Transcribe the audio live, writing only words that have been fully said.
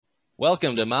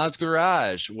Welcome to Maz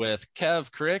Garage with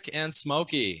Kev, Crick, and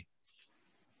Smokey.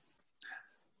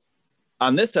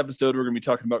 On this episode, we're going to be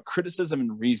talking about criticism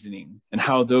and reasoning and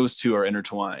how those two are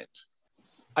intertwined.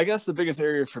 I guess the biggest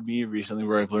area for me recently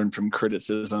where I've learned from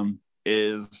criticism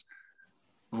is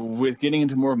with getting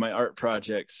into more of my art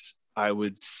projects, I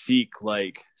would seek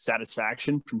like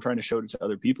satisfaction from trying to show it to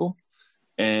other people.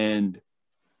 And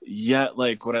yet,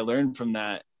 like what I learned from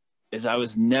that is I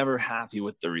was never happy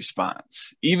with the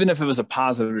response. Even if it was a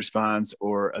positive response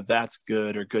or a that's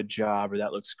good or good job or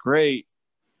that looks great.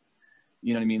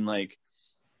 You know what I mean? Like,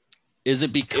 is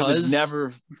it because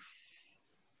it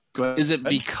is it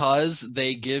because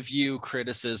they give you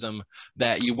criticism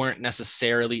that you weren't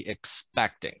necessarily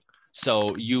expecting?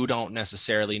 So you don't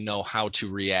necessarily know how to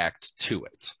react to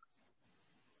it.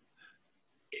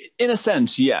 In a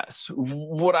sense, yes.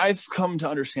 What I've come to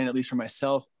understand, at least for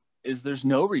myself, is there's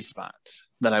no response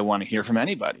that I want to hear from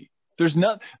anybody.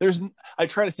 I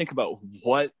try to think about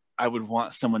what I would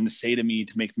want someone to say to me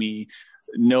to make me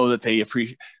know that they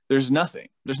appreciate. There's no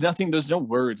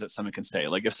words that someone can say.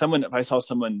 Like if I saw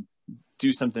someone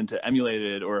do something to emulate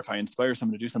it, or if I inspire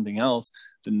someone to do something else,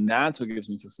 then that's what gives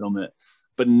me fulfillment,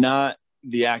 but not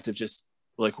the act of just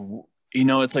like,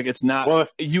 it's like, it's not, well,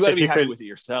 you gotta be happy with it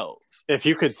yourself. If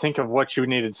you could think of what you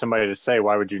needed somebody to say,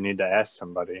 why would you need to ask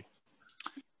somebody?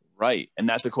 Right. And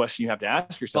that's a question you have to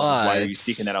ask yourself, is why are you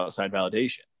seeking that outside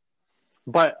validation?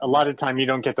 But a lot of time you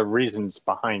don't get the reasons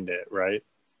behind it, right?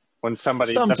 When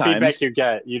the feedback you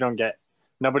get,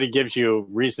 nobody gives you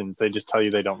reasons. They just tell you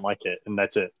they don't like it, and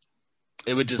that's it.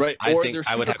 It would just, right. I think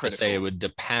I would have to say it would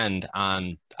depend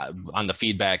on the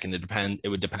feedback, and it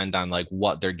would depend on like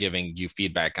what they're giving you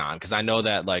feedback on. Because I know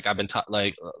that like I've been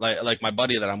like my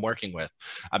buddy that I'm working with,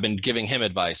 I've been giving him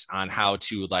advice on how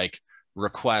to like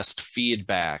request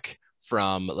feedback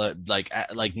from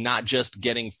like not just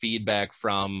getting feedback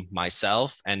from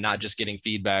myself and not just getting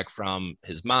feedback from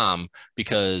his mom,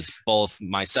 because both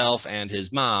myself and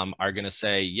his mom are going to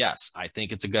say, yes, I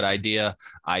think it's a good idea.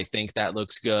 I think that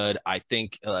looks good. I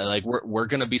think like we're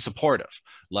going to be supportive.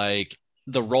 Like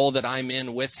the role that I'm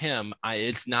in with him,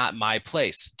 it's not my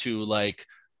place to like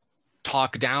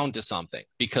talk down to something,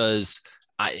 because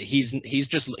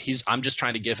I'm just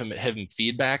trying to give him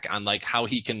feedback on like how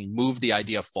he can move the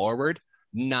idea forward,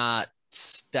 not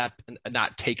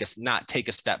take a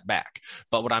step back.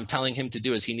 But what I'm telling him to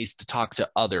do is he needs to talk to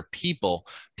other people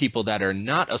that are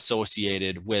not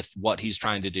associated with what he's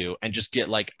trying to do, and just get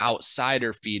like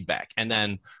outsider feedback, and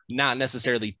then not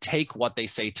necessarily take what they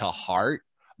say to heart,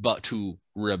 but to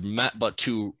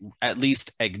at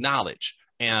least acknowledge,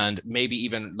 and maybe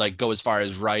even like go as far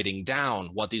as writing down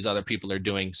what these other people are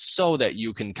doing, so that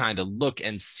you can kind of look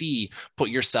and put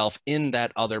yourself in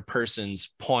that other person's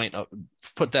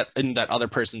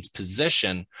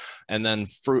position, and then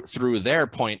through their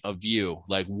point of view,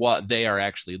 like what they are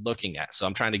actually looking at. So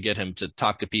I'm trying to get him to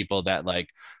talk to people that like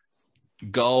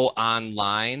go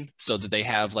online, so that they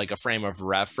have like a frame of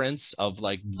reference of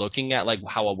like looking at like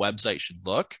how a website should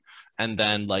look, and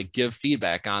then like give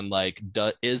feedback on like,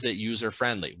 is it user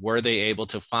friendly? Were they able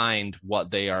to find what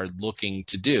they are looking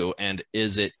to do? And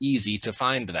is it easy to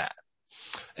find that?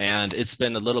 And it's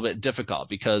been a little bit difficult,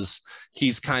 because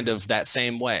he's kind of that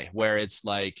same way, where it's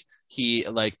like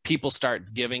people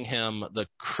start giving him the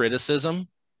criticism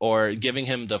or giving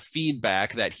him the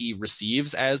feedback that he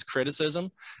receives as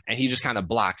criticism, and he just kind of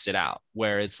blocks it out,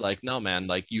 where it's like, no, man,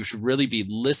 like you should really be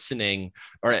listening,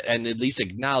 and at least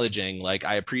acknowledging, like,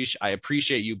 I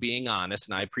appreciate you being honest,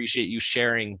 and I appreciate you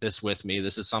sharing this with me.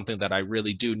 This is something that I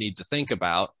really do need to think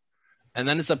about. And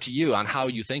then it's up to you on how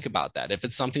you think about that. If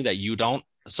it's something that you don't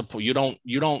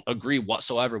agree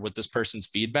whatsoever with this person's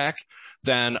feedback,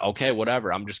 then okay,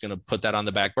 whatever, I'm just going to put that on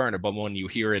the back burner. But when you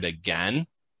hear it again,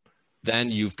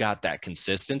 then you've got that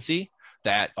consistency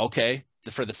that, okay,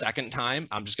 for the second time,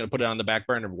 I'm just going to put it on the back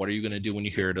burner. What are you going to do when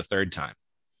you hear it a third time?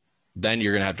 Then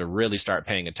you're going to have to really start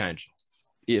paying attention.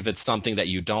 If it's something that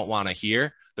you don't want to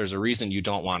hear, there's a reason you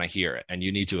don't want to hear it, and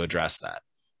you need to address that.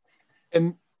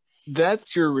 And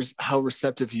that's how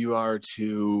receptive you are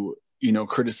to,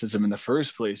 criticism in the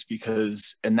first place,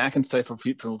 and that can stifle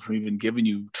people from even giving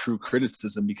you true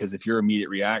criticism, because if your immediate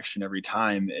reaction every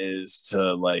time is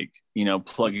to like,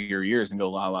 plug your ears and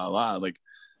go la la la, like,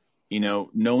 no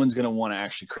one's going to want to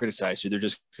actually criticize you. They're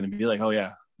just going to be like, oh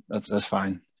yeah, that's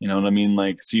fine. You know what I mean?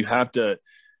 Like, so you have to,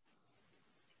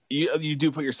 you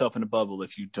do put yourself in a bubble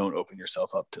if you don't open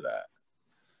yourself up to that.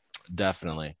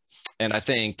 Definitely. And I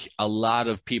think a lot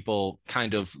of people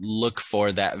kind of look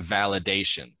for that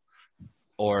validation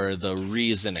or the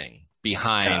reasoning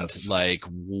behind like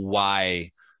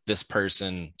why this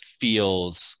person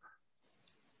feels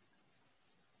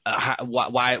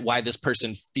why this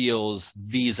person feels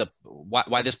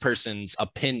why this person's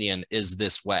opinion is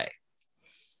this way.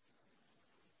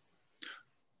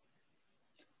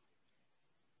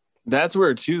 That's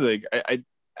where too, like I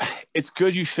it's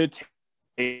good. You should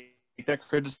take that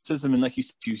criticism, and like you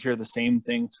said, you hear the same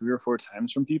thing 3 or 4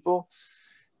 times from people,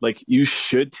 like you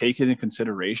should take it in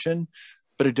consideration,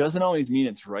 but it doesn't always mean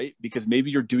it's right, because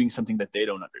maybe you're doing something that they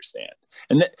don't understand,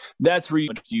 and that's where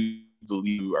you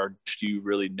believe, or do you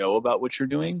really know about what you're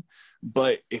doing.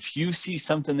 But if you see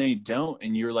something they don't,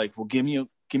 and you're like, well, give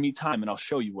me time and I'll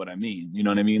show you what I mean, you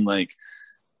know what I mean? Like,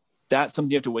 that's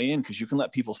something you have to weigh in, because you can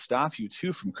let people stop you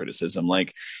too from criticism.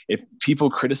 Like, if people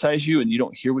criticize you and you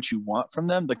don't hear what you want from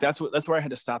them, like that's where I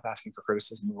had to stop asking for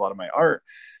criticism of a lot of my art,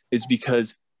 is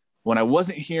because when I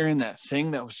wasn't hearing that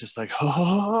thing that was just like,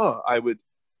 oh, I would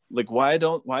like, why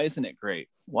isn't it great?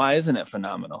 Why isn't it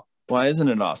phenomenal? Why isn't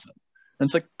it awesome? And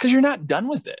it's like, because you're not done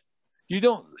with it.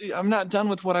 I'm not done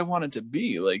with what I want it to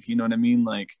be. Like, you know what I mean?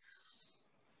 Like,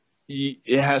 you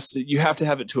have to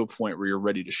have it to a point where you're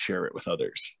ready to share it with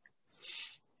others.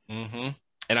 Mm-hmm.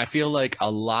 And I feel like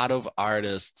a lot of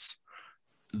artists,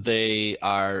 they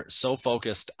are so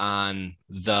focused on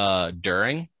the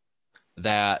during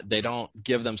that they don't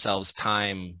give themselves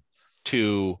time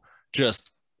to just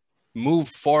move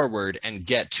forward and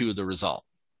get to the result,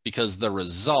 because the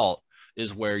result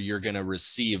is where you're going to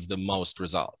receive the most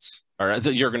results, or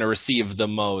you're going to receive the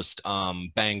most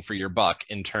bang for your buck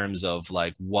in terms of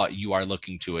like what you are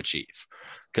looking to achieve.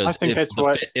 Because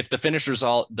if the finished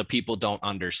result, the people don't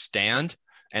understand,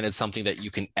 and it's something that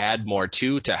you can add more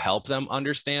to help them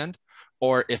understand,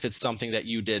 or if it's something that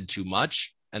you did too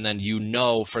much, and then you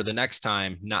know for the next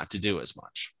time not to do as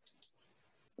much.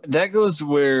 That goes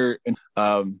where,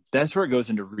 that's where it goes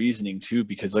into reasoning too,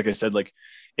 because like I said, like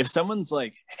if someone's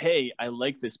like, hey, I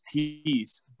like this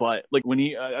piece, but like when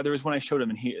there was one I showed him,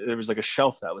 and there was like a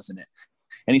shelf that was in it,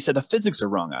 and he said the physics are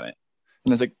wrong on it.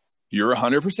 And I was like, you're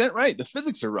 100% right. The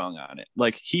physics are wrong on it.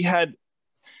 Like he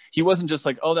wasn't just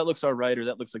like, oh, that looks all right, or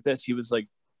that looks like this. He was like,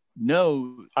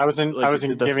 no, I wasn't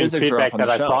giving feedback that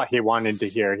I thought he wanted to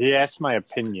hear. He asked my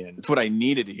opinion. It's what I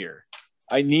needed to hear.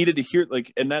 I needed to hear,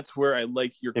 like, and that's where I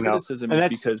like your criticism, is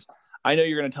because I know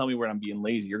you're going to tell me when I'm being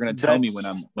lazy. You're going to tell me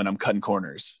when I'm cutting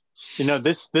corners. You know,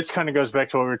 this kind of goes back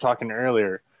to what we were talking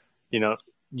earlier. You know,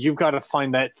 you've got to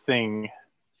find that thing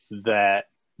that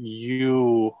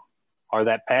you are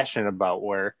that passionate about,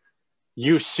 where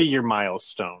you see your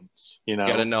milestones. You know,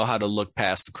 you got to know how to look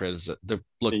past the criticism.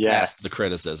 Past the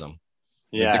criticism.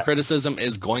 Yeah, the criticism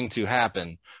is going to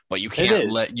happen, but you can't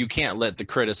let the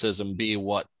criticism be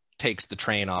what takes the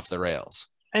train off the rails.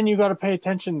 And you got to pay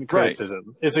attention to criticism.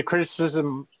 Right. Is a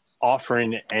criticism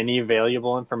offering any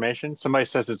valuable information? Somebody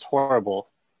says it's horrible.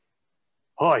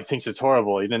 Oh, he thinks it's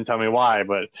horrible. He didn't tell me why,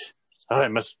 but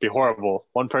it must be horrible.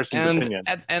 One person's opinion.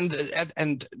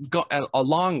 And go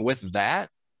along with that,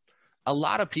 a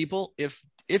lot of people, if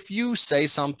you say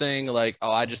something like,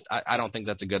 oh, I don't think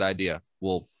that's a good idea.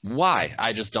 Well, why?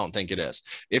 I just don't think it is.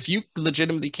 If you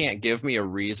legitimately can't give me a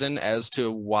reason as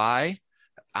to why,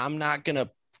 I'm not going to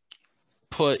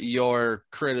put your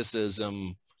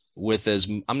criticism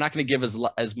I'm not going to give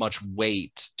as much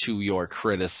weight to your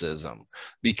criticism,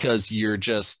 because you're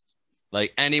just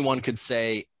like, anyone could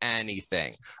say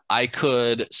anything. I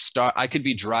could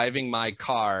be driving my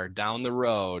car down the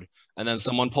road, and then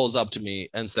someone pulls up to me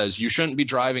and says, you shouldn't be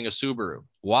driving a Subaru.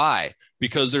 Why?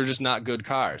 Because they're just not good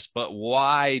cars. But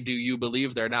why do you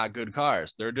believe they're not good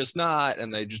cars? They're just not,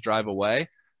 and they just drive away.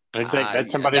 Exactly.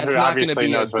 That's somebody that's who not going to obviously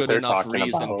be a knows what good they're enough talking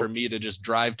reason about. for me to just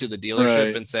drive to the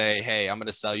dealership and say, hey, I'm going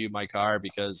to sell you my car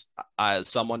because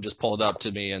someone just pulled up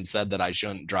to me and said that I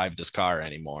shouldn't drive this car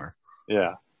anymore.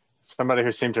 Yeah. Somebody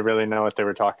who seemed to really know what they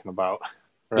were talking about.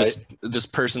 Right? This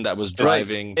person that was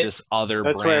driving this other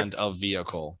brand of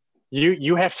vehicle.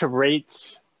 You have to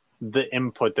rate the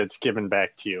input that's given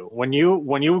back to you. When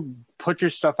you put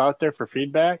your stuff out there for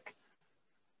feedback,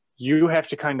 you have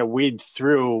to kind of weed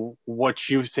through what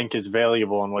you think is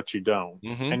valuable and what you don't.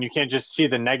 Mm-hmm. And you can't just see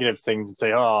the negative things and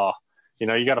say, oh,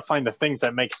 you got to find the things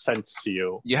that make sense to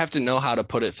you. You have to know how to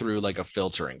put it through like a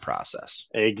filtering process.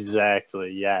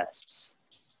 Exactly. Yes.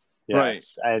 Right.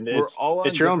 And we're all on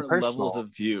it's your different own personal levels of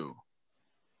view.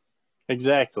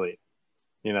 Exactly.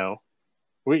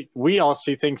 We all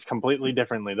see things completely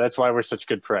differently. That's why we're such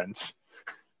good friends.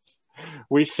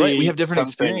 We have different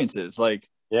experiences. Like,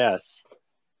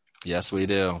 Yes, we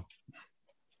do.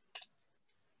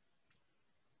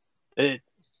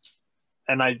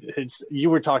 You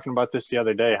were talking about this the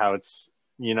other day, how it's,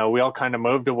 we all kind of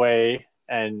moved away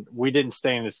and we didn't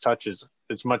stay in touch as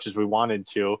much as we wanted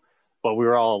to. but we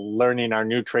were all learning our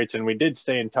new traits, and we did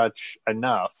stay in touch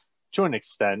enough to an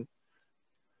extent.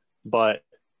 But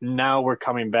now we're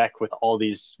coming back with all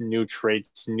these new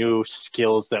traits, new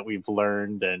skills that we've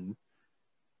learned, and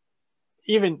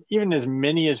even as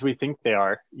many as we think they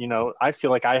are. You know, I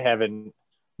feel like I haven't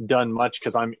done much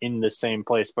because I'm in the same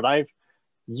place, but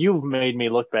you've made me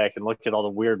look back and look at all the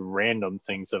weird random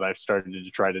things that I've started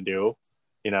to try to do.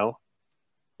 You know,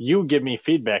 you give me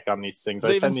feedback on these things.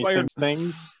 I send these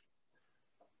things,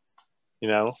 you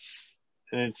know,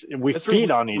 and we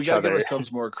feed on each other. We gotta give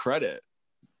ourselves more credit.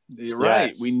 You're right.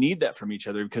 Yes. We need that from each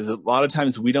other, because a lot of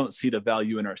times we don't see the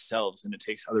value in ourselves, and it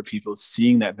takes other people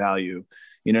seeing that value.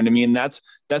 You know what I mean? That's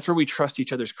where we trust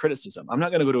each other's criticism. I'm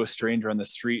not going to go to a stranger on the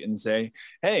street and say,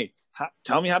 hey,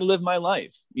 tell me how to live my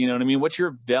life. You know what I mean? What's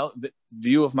your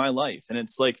view of my life? And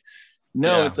it's like,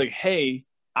 no, It's like, hey,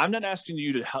 I'm not asking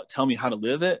you to tell me how to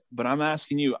live it, but I'm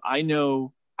asking you, I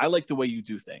know I like the way you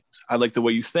do things. I like the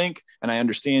way you think, and I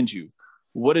understand you.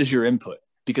 What is your input?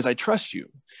 Because I trust you.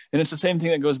 And it's the same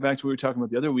thing that goes back to what we were talking about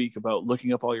the other week about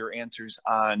looking up all your answers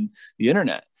on the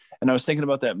internet. And I was thinking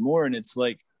about that more, and it's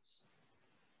like,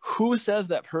 who says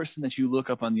that person that you look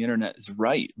up on the internet is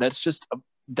right? That's just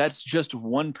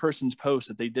one person's post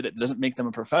that they did. It doesn't make them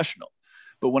a professional.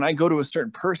 But when I go to a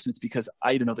certain person, it's because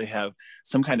I know they have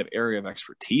some kind of area of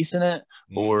expertise in it,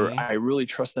 or I really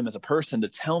trust them as a person to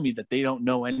tell me that they don't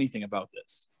know anything about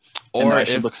this, or that I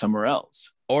should look somewhere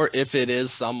else. Or if it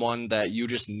is someone that you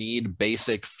just need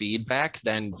basic feedback,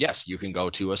 then yes, you can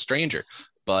go to a stranger.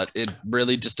 But it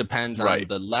really just depends on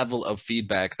the level of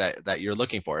feedback that you're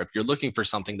looking for. If you're looking for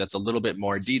something that's a little bit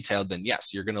more detailed, then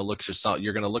yes, you're going to look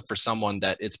for someone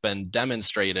that it's been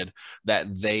demonstrated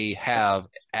that they have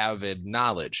avid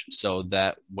knowledge. So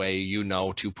that way, you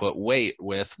know, to put weight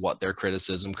with what their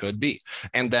criticism could be.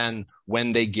 And then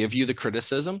when they give you the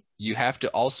criticism, you have to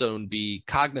also be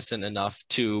cognizant enough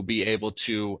to be able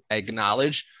to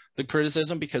acknowledge the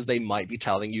criticism, because they might be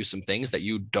telling you some things that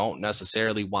you don't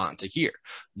necessarily want to hear.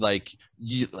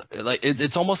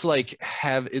 It's almost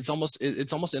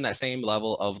in that same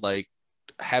level of like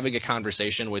having a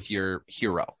conversation with your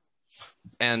hero,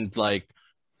 and like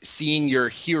seeing your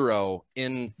hero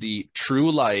in the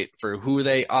true light for who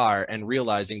they are, and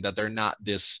realizing that they're not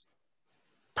this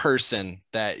person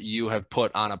that you have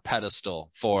put on a pedestal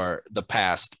for the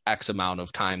past X amount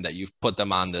of time that you've put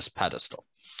them on this pedestal.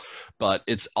 But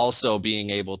it's also being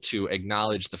able to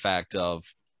acknowledge the fact of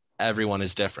everyone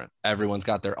is different. Everyone's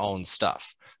got their own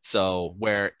stuff. So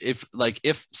where if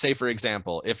say, for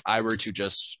example, if I were to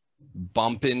just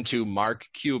bump into Mark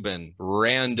Cuban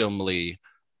randomly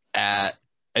at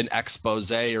an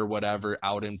expose or whatever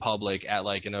out in public at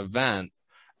like an event,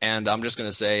 and I'm just going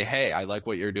to say, hey, I like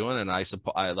what you're doing, and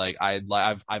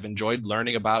I've enjoyed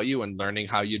learning about you and learning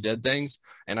how you did things.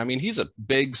 And I mean, he's a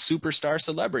big superstar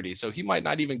celebrity, so he might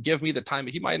not even give me the time.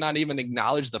 He might not even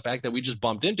acknowledge the fact that we just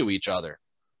bumped into each other.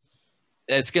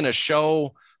 It's going to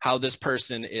show how this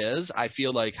person is. I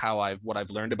feel like what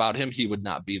I've learned about him, he would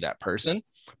not be that person,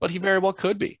 but he very well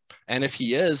could be. And if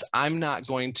he is, I'm not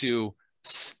going to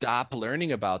stop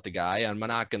learning about the guy. I'm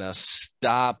not going to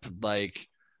stop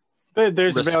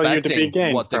there's value to be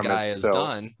gained what the guy has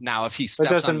done. Now, if he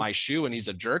steps on my shoe and he's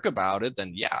a jerk about it,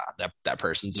 then yeah, that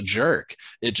person's a jerk.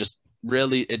 It just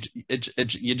really,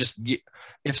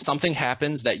 if something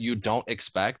happens that you don't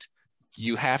expect,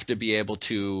 you have to be able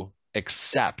to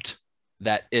accept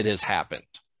that it has happened.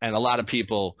 And a lot of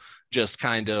people just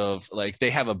kind of like, they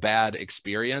have a bad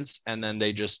experience, and then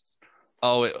they just,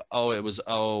 it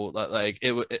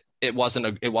wasn't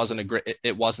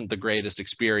the greatest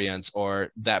experience, or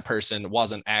that person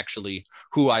wasn't actually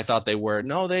who I thought they were.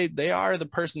 No, they are the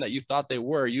person that you thought they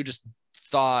were. You just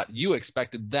thought you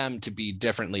expected them to be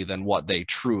differently than what they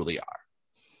truly are.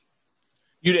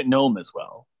 You didn't know them as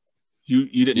well. You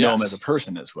didn't know them as a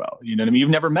person as well. You know what I mean?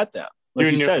 You've never met them. Like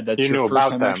you said, that's your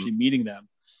first time actually meeting them.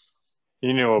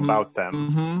 You knew about them.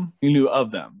 Mm-hmm. You knew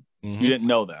of them. Mm-hmm. You didn't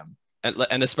know them.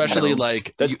 And especially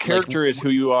character is who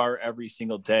you are every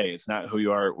single day. It's not who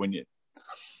you are when you.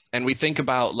 And we think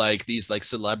about like these like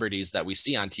celebrities that we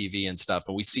see on TV and stuff,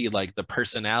 and we see like the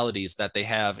personalities that they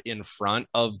have in front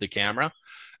of the camera.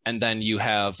 And then you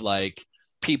have like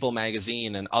People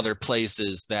Magazine and other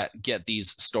places that get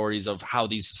these stories of how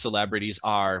these celebrities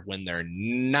are when they're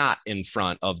not in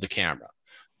front of the camera.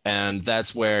 And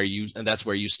that's where you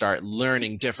start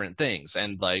learning different things.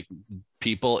 And like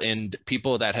people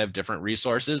that have different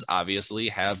resources obviously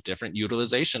have different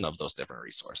utilization of those different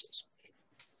resources.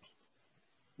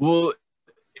 Well,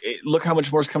 look how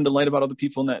much more has come to light about other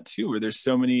people in that too, where there's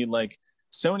so many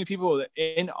people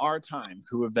in our time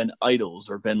who have been idols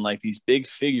or been like these big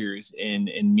figures in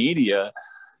media,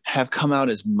 have come out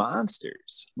as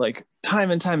monsters. Like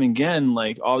time and time again,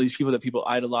 like all these people that people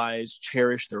idolize,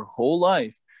 cherish their whole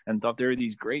life and thought they were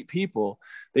these great people,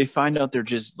 they find out they're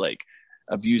just like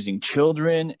abusing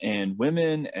children and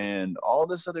women and all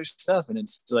this other stuff. And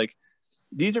it's like,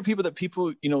 these are people that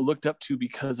people, looked up to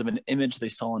because of an image they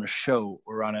saw on a show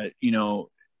or on a,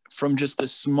 from just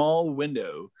this small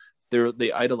window,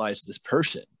 they idolize this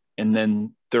person. And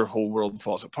then their whole world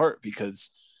falls apart because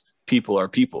people are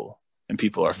people and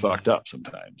people are fucked up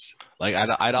sometimes. Like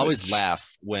I'd always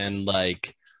laugh when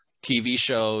like TV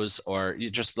shows or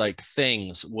just like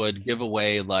things would give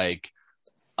away like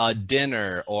a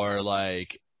dinner or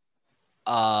like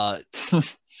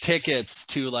tickets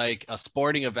to like a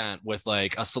sporting event with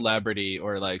like a celebrity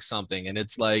or like something, and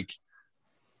it's like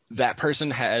that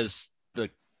person has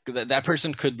that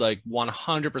person could like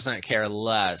 100% care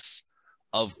less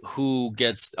of who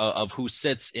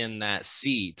sits in that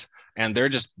seat, and they're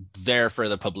just there for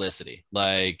the publicity.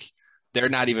 Like they're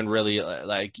not even really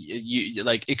like you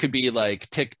like it could be like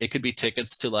it could be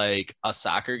tickets to like a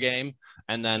soccer game,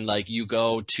 and then like you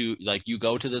go to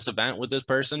this event with this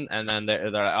person, and then they're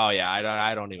like, oh yeah,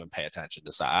 I don't even pay attention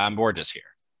to soccer. We're just here.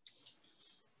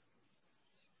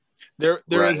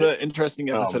 There is an interesting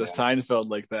episode of Seinfeld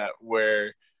like that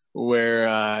where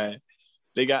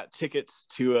they got tickets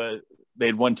to they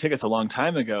had won tickets a long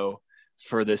time ago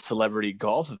for this celebrity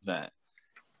golf event,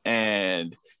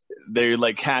 and they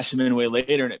like cash them in way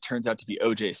later, and it turns out to be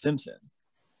OJ Simpson.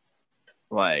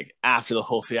 Like after the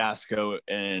whole fiasco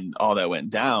and all that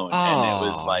went down, and it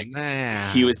was like,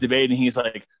 man, he was debating. He's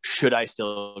like, should I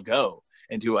still go?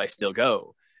 And do I still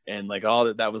go? And like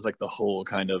all that was like the whole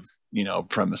kind of,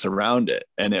 premise around it.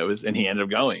 And he ended up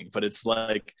going, but it's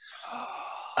like,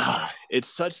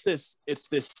 it's this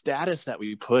status that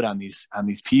we put on these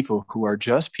people who are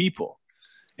just people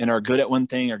and are good at one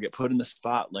thing or get put in the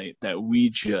spotlight that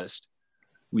we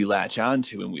latch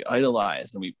onto and we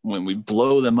idolize, and when we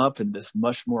blow them up in this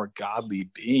much more godly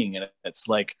being. And it's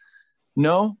like,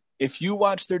 no, if you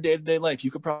watch their day-to-day life,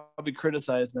 you could probably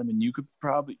criticize them, and you could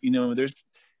probably, they're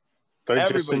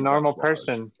just a normal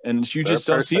person, and you just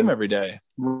don't see them every day.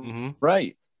 Mm-hmm.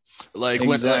 Right. Like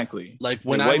exactly.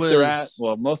 When I was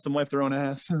most of them wipe their own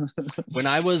ass. When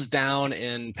I was down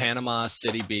in Panama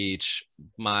City Beach,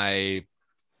 my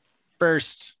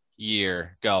first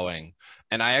year going,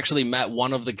 and I actually met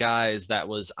one of the guys that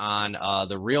was on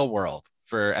The Real World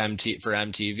for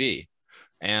MTV.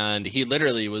 And he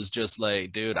literally was just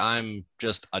like, dude, I'm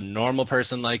just a normal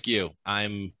person like you.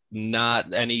 I'm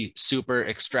not any super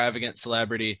extravagant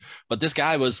celebrity, but this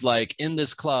guy was like in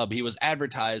this club. He was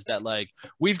advertised that like,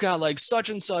 we've got like such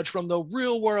and such from The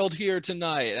Real World here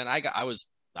tonight. And I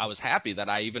was happy that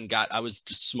I was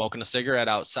just smoking a cigarette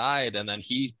outside, and then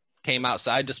he came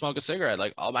outside to smoke a cigarette.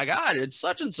 Like, oh my God, it's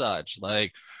such and such.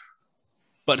 Like,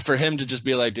 but for him to just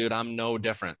be like, dude, I'm no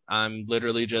different. I'm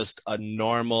literally just a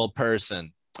normal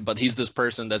person. But he's this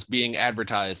person that's being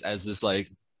advertised as this like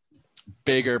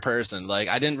bigger person. Like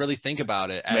I didn't really think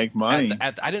about it. Make money.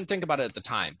 I didn't think about it at the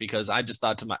time, because I just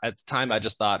thought at the time,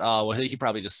 oh, well, he just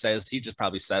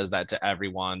probably says that to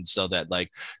everyone so that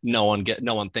like no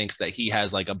one thinks that he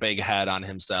has like a big head on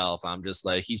himself. I'm just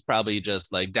like, he's probably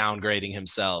just like downgrading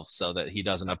himself so that he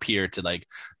doesn't appear to like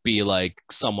be like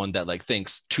someone that like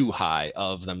thinks too high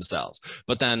of themselves.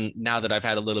 But then now that I've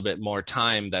had a little bit more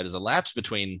time that has elapsed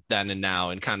between then and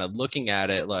now, and kind of looking at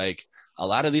it, like a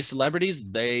lot of these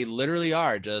celebrities, they literally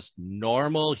are just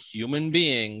normal human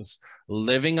beings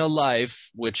living a life,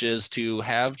 which is to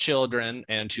have children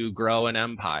and to grow an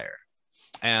empire.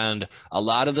 And a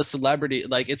lot of the celebrity,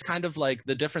 like it's kind of like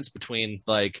the difference between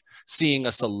like seeing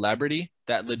a celebrity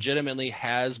that legitimately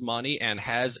has money and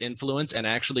has influence and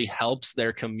actually helps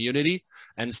their community,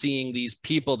 and seeing these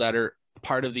people that are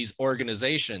part of these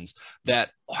organizations that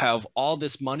have all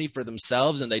this money for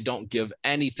themselves and they don't give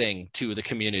anything to the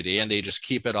community and they just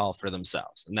keep it all for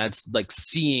themselves. And that's like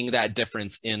seeing that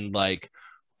difference in like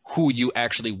who you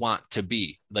actually want to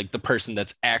be, like the person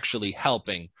that's actually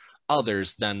helping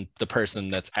others than the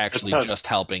person that's actually just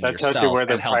helping yourself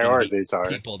and helping the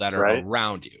people that are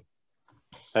around you.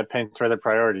 That paints where the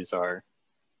priorities are.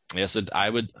 Yes, I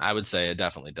would say it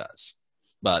definitely does.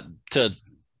 But to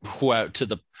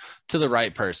the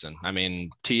right person, I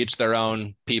mean, to each their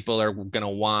own. People are gonna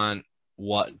want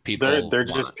what people they're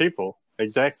want. Just people.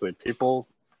 Exactly. People,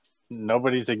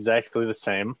 nobody's exactly the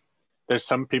same. There's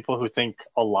some people who think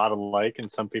a lot alike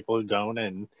and some people who don't,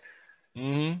 and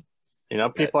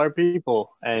people are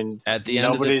people, and at the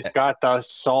end nobody's got to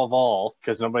solve all,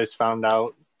 because nobody's found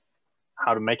out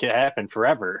how to make it happen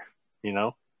forever.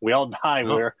 We all die.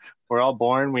 We're all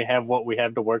born, we have what we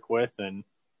have to work with, and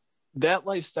that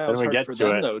lifestyle Then is we hard get for to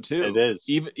them it. though too. It is.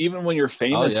 Even when you're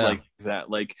famous yeah. like that,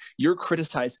 like you're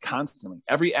criticized constantly.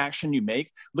 Every action you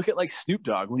make. Look at like Snoop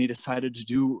Dogg when he decided to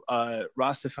do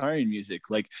Rastafarian music.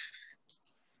 Like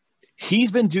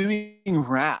he's been doing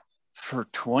rap for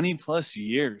 20 plus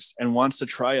years and wants to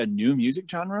try a new music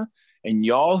genre, and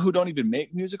y'all who don't even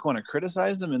make music want to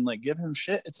criticize him and like give him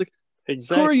shit. It's like,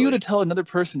 Exactly. who are you to tell another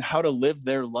person how to live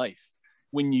their life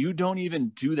when you don't even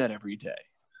do that every day?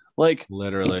 Like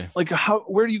Literally. like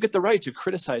where do you get the right to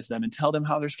criticize them and tell them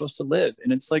how they're supposed to live?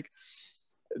 And it's like,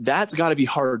 that's got to be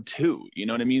hard too. You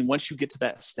know what I mean? Once you get to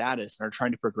that status and are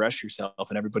trying to progress yourself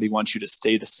and everybody wants you to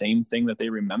stay the same thing that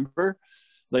they remember,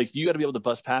 like you got to be able to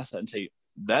bust past that and say,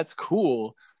 that's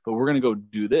cool, but we're going to go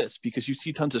do this. Because you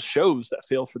see tons of shows that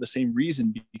fail for the same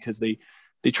reason, because they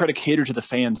try to cater to the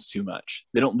fans too much.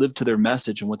 They don't live to their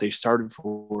message and what they started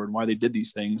for and why they did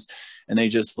these things. And they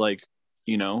just like,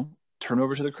 you know, turn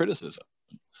over to the criticism.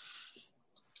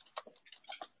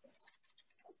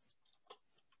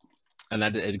 And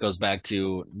that it goes back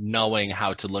to knowing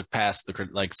how to look past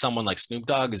like someone like Snoop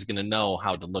Dogg is going to know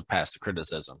how to look past the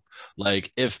criticism.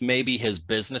 Like if maybe his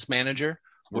business manager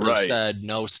would have said,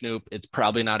 no, Snoop, it's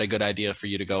probably not a good idea for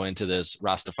you to go into this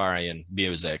Rastafarian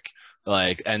music.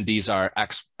 Like, and these are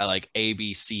like A,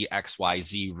 B, C, X, Y,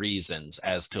 Z reasons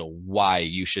as to why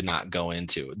you should not go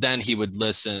into. Then he would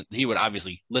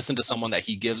obviously listen to someone that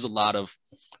he gives a lot of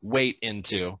weight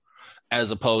into,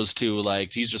 as opposed to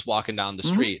like, he's just walking down the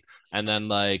street and then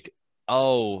like,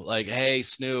 oh, like, hey,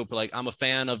 Snoop, like, I'm a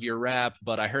fan of your rap,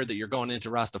 but I heard that you're going into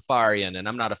Rastafarian and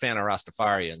I'm not a fan of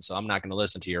Rastafarian, so I'm not going to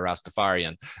listen to your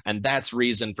Rastafarian. And that's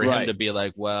reason for him to be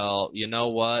like, well, you know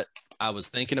what? I was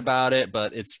thinking about it,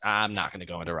 but I'm not going to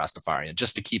go into Rastafarian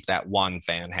just to keep that one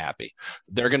fan happy.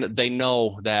 They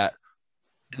know that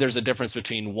there's a difference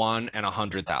between 1 and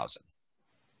 100,000.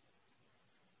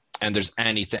 And there's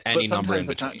any number in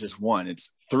between. It's not just 1;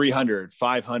 it's 300,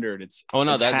 500. It's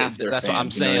that's what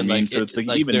I'm saying. You know what I mean? So it's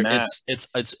like even that.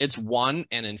 It's 1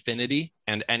 and infinity,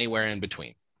 and anywhere in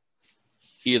between.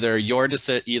 Either when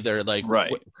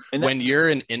you're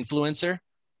an influencer,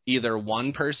 either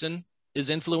one person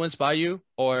is influenced by you,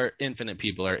 or infinite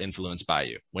people are influenced by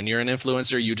you. When you're an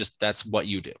influencer, that's what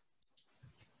you do.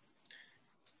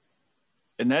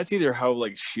 And that's either how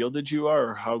like shielded you are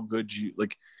or how good you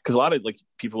like, because a lot of like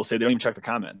people will say they don't even check the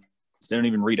comments, they don't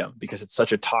even read them because it's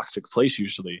such a toxic place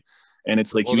usually. And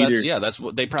it's like that's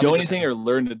what they probably do anything or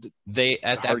learn to.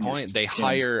 At that point they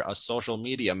hire a social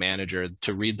media manager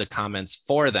to read the comments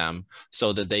for them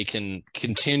so that they can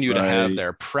continue to have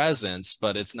their presence,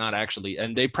 but it's not actually.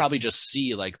 And they probably just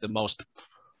see like the most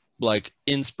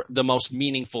the most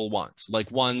meaningful ones,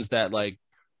 like ones that like,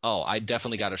 oh, I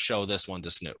definitely got to show this one to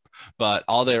Snoop. But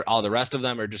all the rest of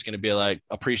them are just going to be like,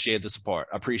 appreciate the support,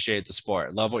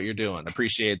 love what you're doing,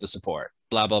 appreciate the support,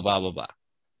 blah, blah, blah, blah, blah.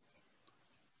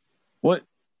 What?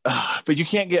 But you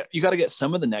got to get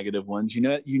some of the negative ones. You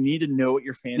know, you need to know what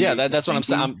your fan base that's what I'm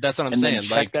saying. That's what I'm saying.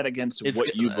 Check like, that against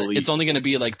what you believe. It's only going to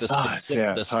be like the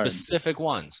specific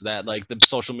ones that like the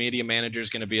social media manager is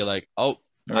going to be like, oh,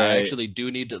 I actually do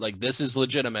need to, like, this is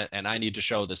legitimate and I need to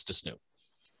show this to Snoop.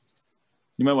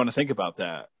 You might want to think about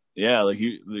that. Yeah, like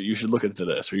you should look into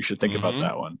this, or you should think about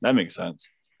that one. That makes sense.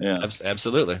 Yeah,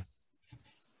 absolutely.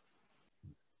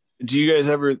 Do you guys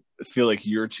ever feel like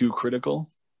you're too critical?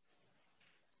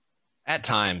 At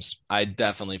times, I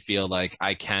definitely feel like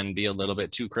I can be a little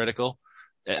bit too critical.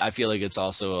 I feel like it's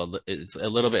also it's a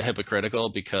little bit hypocritical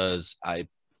because I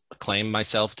claim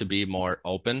myself to be more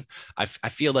open. I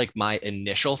feel like my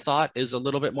initial thought is a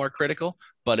little bit more critical,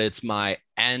 but it's my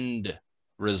end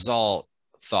result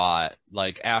thought,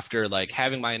 like after like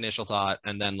having my initial thought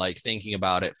and then like thinking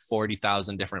about it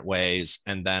 40,000 different ways,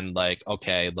 and then like,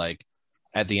 okay, like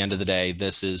at the end of the day,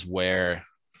 this is where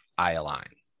I align.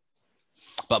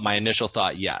 But my initial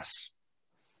thought, yes.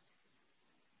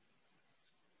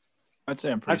 I'd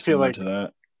say I'm pretty similar to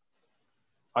that.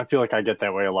 I feel like I get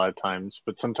that way a lot of times,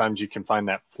 but sometimes you can find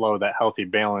that flow, that healthy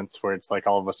balance where it's like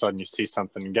all of a sudden you see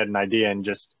something and get an idea and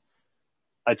just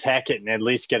attack it and at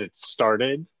least get it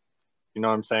started. You know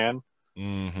what I'm saying?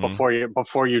 Mm-hmm.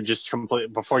 Before you just shut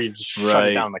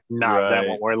it down. Like, that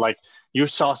won't work. Like you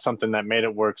saw something that made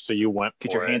it work, so you went.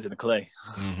 Get your hands in the clay.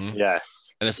 Mm-hmm.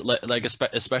 Yes. And it's like,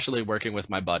 especially working with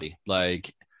my buddy,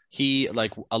 like he,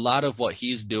 like a lot of what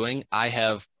he's doing, I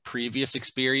have previous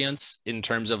experience in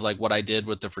terms of like what I did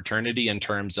with the fraternity in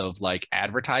terms of like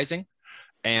advertising,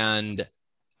 and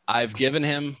I've given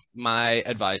him my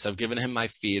advice. I've given him my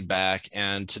feedback,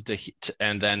 and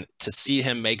and then to see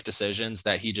him make decisions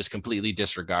that he just completely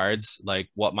disregards, like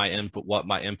what my input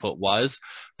was,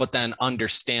 but then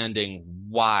understanding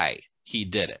why he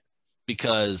did it.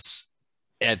 because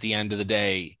at the end of the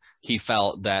day, he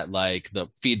felt that like the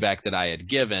feedback that I had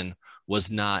given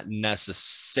was not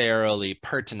necessarily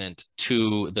pertinent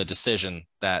to the decision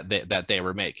that they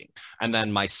were making. And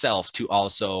then myself to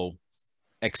also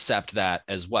accept that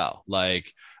as well.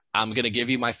 Like, I'm going to give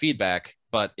you my feedback,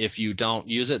 but if you don't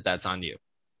use it, that's on you.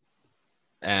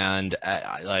 And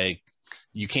like,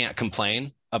 you can't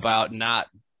complain about not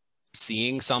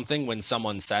seeing something when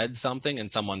someone said something and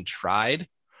someone tried.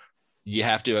 You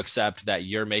have to accept that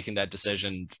you're making that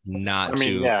decision not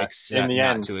to accept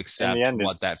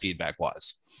what that feedback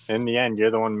was. In the end, you're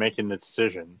the one making the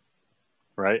decision,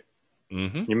 right?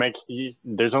 Mm-hmm.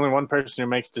 There's only one person who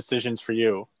makes decisions for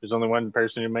you. There's only one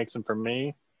person who makes them for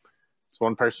me. There's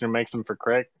one person who makes them for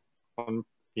Crick.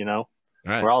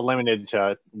 Right. We're all limited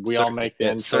to, all make the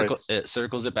end choice. It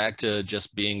circles it back to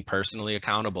just being personally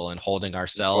accountable and holding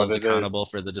ourselves accountable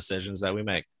for the decisions that we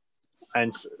make.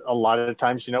 And a lot of the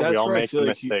times, we all make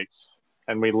mistakes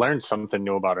and we learn something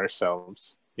new about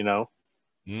ourselves,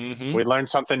 Mm-hmm. We learn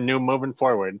something new moving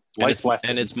forward. And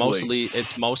it's mostly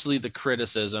the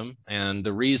criticism and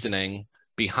the reasoning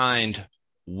behind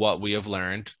what we have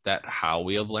learned, how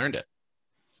we have learned it.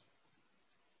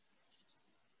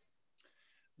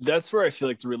 That's where I feel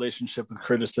like the relationship with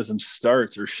criticism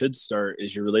starts, or should start,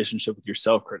 is your relationship with your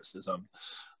self-criticism.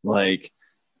 Like,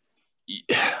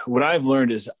 what I've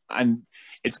learned is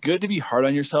it's good to be hard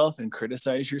on yourself and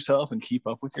criticize yourself and keep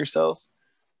up with yourself,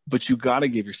 but you got to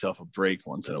give yourself a break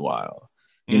once in a while.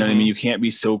 You know what I mean? You can't be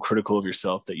so critical of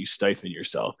yourself that you stifle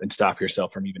yourself and stop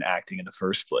yourself from even acting in the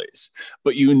first place.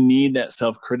 But you need that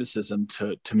self-criticism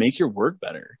to make your work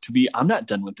better, I'm not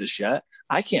done with this yet.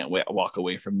 I can't walk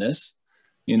away from this.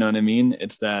 You know what I mean?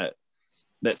 It's that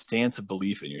stance of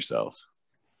belief in yourself.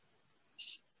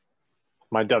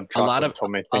 My dove chocolate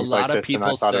told me things like this, and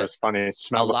I thought it was funny.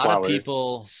 Smell the flowers. A lot of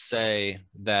people say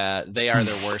that they are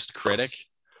their worst critic,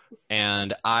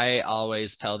 and I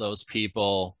always tell those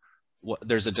people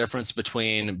there's a difference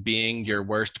between being your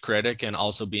worst critic and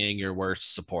also being your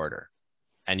worst supporter,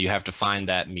 and you have to find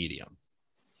that medium.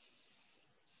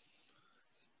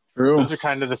 True. Those are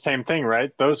kind of the same thing,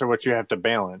 right? Those are what you have to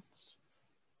balance.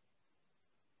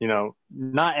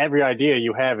 Not every idea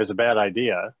you have is a bad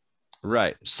idea.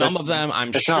 Right. Some of them,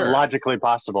 it's not logically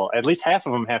possible. At least half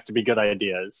of them have to be good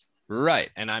ideas. Right.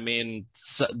 And I mean,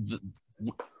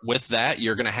 with that,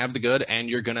 you're going to have the good and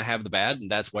you're going to have the bad. And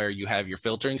that's where you have your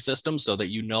filtering system so that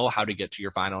you know how to get to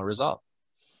your final result.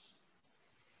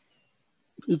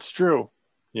 It's true.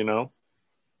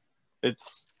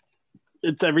 It's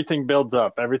everything builds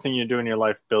up. Everything you do in your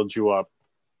life builds you up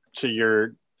to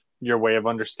your way of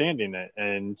understanding it.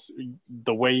 And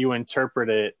the way you interpret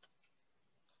it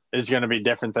is going to be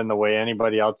different than the way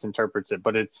anybody else interprets it.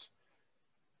 But it's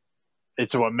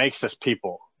what makes us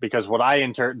people, because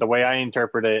the way I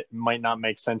interpret it might not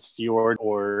make sense to you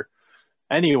or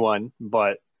anyone,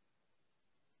 but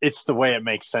it's the way it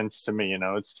makes sense to me.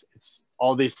 It's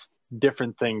all these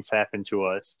different things happen to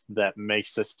us that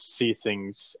makes us see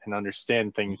things and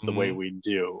understand things the way we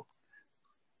do.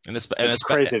 And it's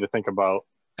crazy to think about.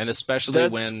 And especially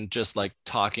when just like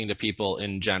talking to people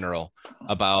in general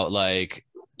about like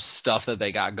stuff that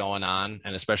they got going on,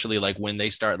 and especially like when they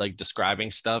start like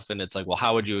describing stuff and it's like, well,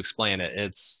 how would you explain it?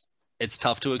 It's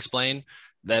tough to explain.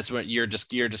 That's when you're just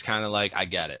kind of like, I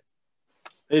get it.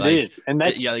 It is. And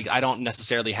that's like I don't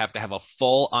necessarily have to have a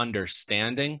full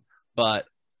understanding, but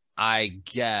I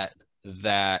get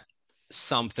that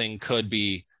something could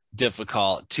be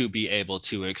difficult to be able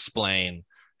to explain,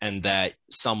 and that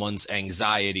someone's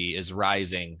anxiety is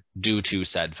rising due to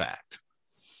said fact.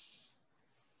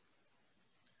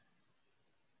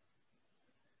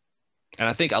 And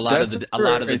I think a lot of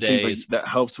the days that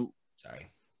helps.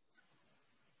 Sorry.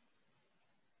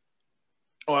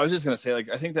 Oh, I was just gonna say,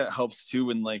 like, I think that helps too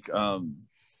when like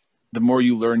the more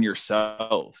you learn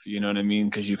yourself, you know what I mean?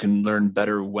 Because you can learn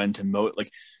better when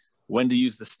to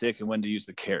use the stick and when to use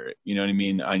the carrot, you know what I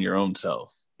mean, on your own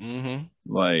self. Mm-hmm.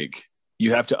 Like,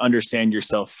 you have to understand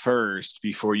yourself first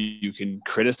before you can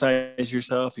criticize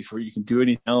yourself, before you can do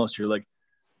anything else. You're like,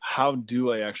 how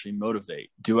do I actually motivate?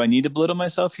 Do I need to belittle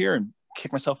myself here and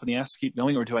kick myself in the ass to keep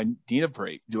going, or do I need a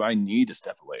break? Do I need to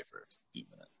step away for a few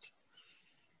minutes?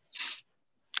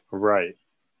 Right.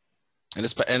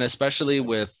 And especially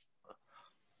with,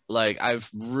 like, I've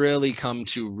really come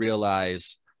to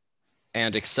realize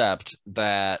and accept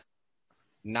that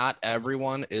not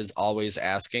everyone is always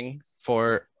asking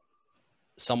for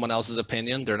someone else's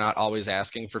opinion. They're not always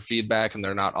asking for feedback, and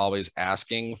they're not always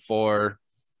asking for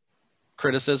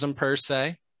criticism per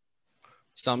se.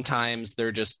 Sometimes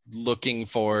they're just looking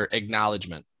for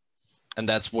acknowledgement. And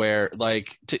that's where,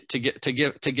 like, to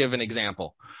give an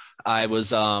example, I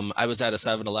was at a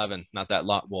 7-Eleven not that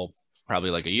long, well, probably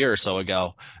like a year or so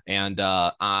ago, and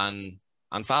on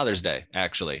Father's Day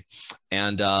actually,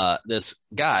 and this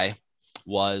guy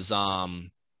was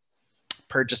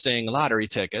purchasing lottery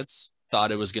tickets.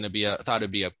 Thought it'd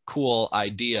be a cool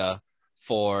idea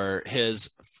for his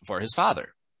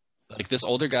father, like this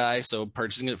older guy. So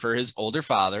purchasing it for his older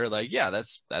father, like, yeah,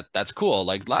 that's cool.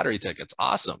 Like lottery tickets,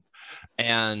 awesome.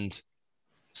 And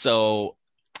so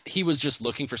he was just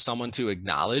looking for someone to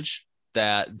acknowledge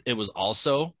that it was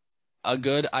also a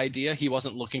good idea. He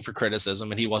wasn't looking for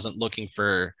criticism and he wasn't looking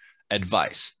for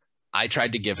advice. I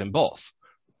tried to give him both,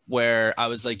 where I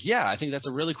was like, yeah, I think that's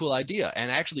a really cool idea. And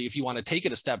actually, if you want to take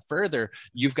it a step further,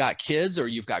 you've got kids or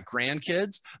you've got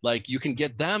grandkids, like you can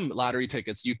get them lottery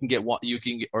tickets. You can get one, you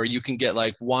can get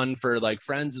like one for like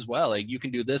friends as well. Like you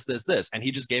can do this, this, this. And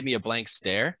he just gave me a blank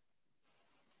stare.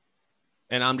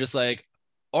 And I'm just like,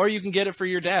 or you can get it for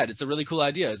your dad. It's a really cool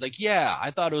idea. It's like, yeah,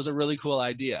 I thought it was a really cool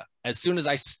idea. As soon as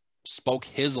I spoke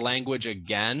his language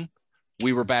again,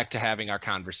 we were back to having our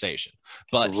conversation.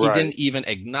 But he didn't even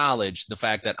acknowledge the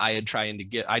fact that I tried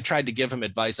to give him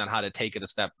advice on how to take it a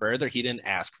step further. He didn't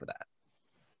ask for that.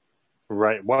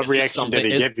 Right. What reaction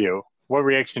did he give you? What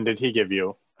reaction did he give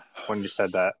you when you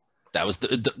said that? That was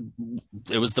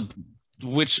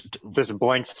just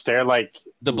blank stare, like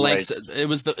the blanks. Like,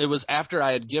 it was after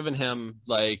I had given him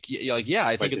like, yeah,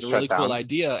 I think it's a really cool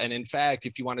idea. And in fact,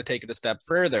 if you want to take it a step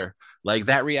further, like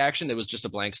that reaction, it was just a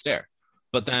blank stare.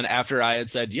 But then after I had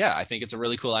said, yeah, I think it's a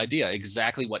really cool idea,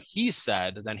 exactly what he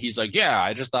said, then he's like, yeah,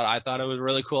 I thought it was a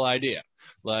really cool idea.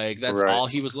 Like that's all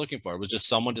he was looking for, was just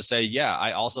someone to say, yeah,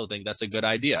 I also think that's a good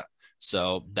idea.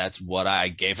 So that's what I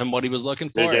gave him, what he was looking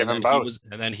for. And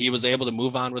then he was able to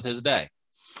move on with his day.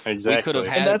 Exactly.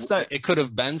 It could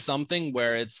have been something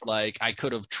where it's like, I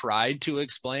could have tried to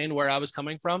explain where I was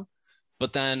coming from,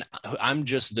 but then I'm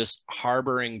just this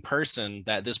harboring person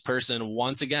that this person,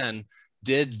 once again,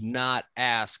 did not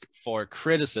ask for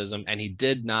criticism and he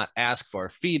did not ask for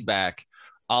feedback.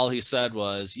 All he said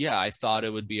was, yeah, I thought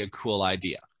it would be a cool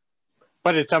idea.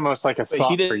 But it's almost like a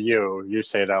thought for you. You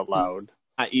say it out loud.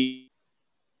 But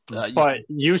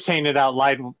you saying it out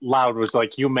loud was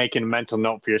like you making a mental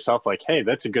note for yourself, like, hey,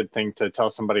 that's a good thing to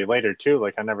tell somebody later too.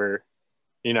 Like I never,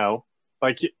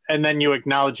 like, and then you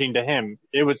acknowledging to him,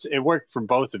 it worked for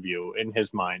both of you in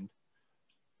his mind.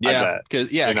 Yeah,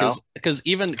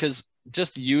 because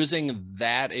just using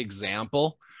that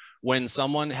example, when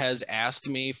someone has asked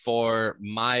me for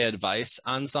my advice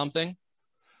on something,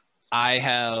 I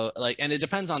have and it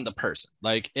depends on the person.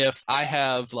 Like if I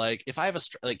have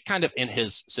kind of in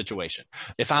his situation,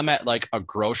 if I'm at like a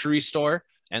grocery store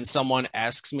and someone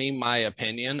asks me my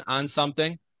opinion on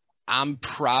something, I'm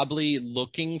probably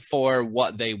looking for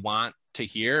what they want to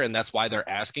hear. And that's why they're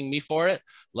asking me for it.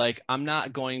 Like, I'm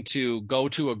not going to go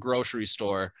to a grocery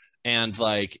store and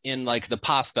like in like the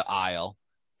pasta aisle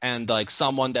and like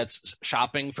someone that's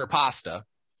shopping for pasta.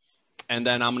 And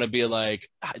then I'm going to be like,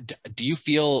 do you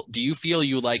feel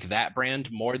you like that brand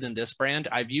more than this brand?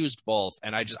 I've used both.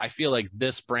 And I feel like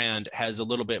this brand has a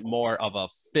little bit more of a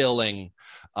filling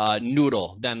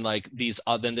noodle than this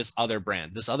other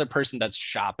brand. This other person that's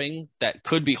shopping that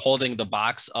could be holding the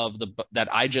box of that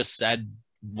I just said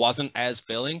wasn't as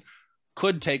filling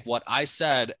could take what I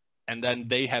said and then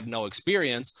they have no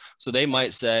experience. So they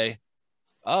might say,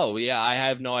 oh yeah, I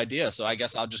have no idea. So I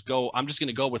guess I'm just going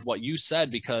to go with what you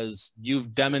said because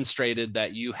you've demonstrated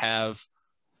that you have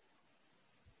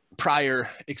prior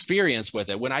experience with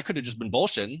it, when I could have just been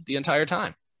bullshitting the entire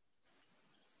time.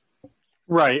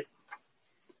 Right.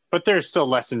 But there's still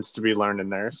lessons to be learned in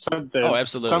there.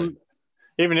 Absolutely.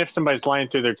 Even if somebody's lying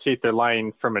through their teeth, they're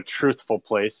lying from a truthful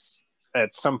place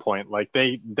at some point. Like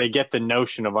they get the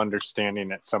notion of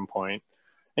understanding at some point.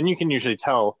 And you can usually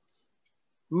tell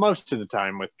most of the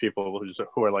time with people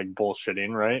who are like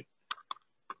bullshitting, right?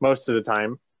 Most of the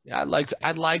time. Yeah,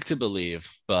 I'd like to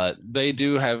believe, but they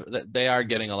are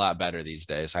getting a lot better these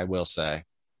days, I will say.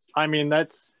 I mean,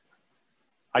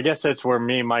 I guess that's where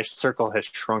my circle has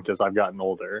shrunk as I've gotten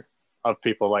older, of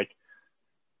people like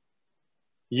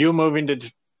you moving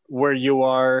to where you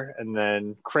are and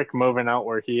then Crick moving out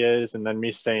where he is and then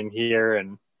me staying here.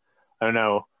 And I don't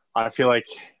know, I feel like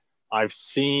I've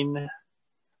seen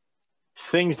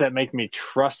things that make me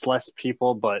trust less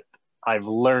people, but I've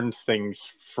learned things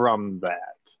from that,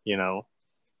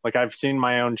 like I've seen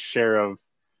my own share of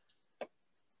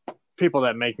people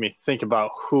that make me think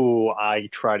about who I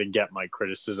try to get my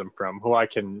criticism from, who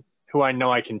I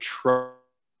know I can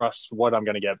trust what I'm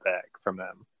going to get back from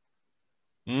them.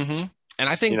 Mm-hmm. And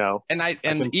I think, You know, and I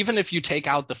think- even if you take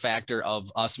out the factor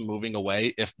of us moving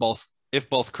away, if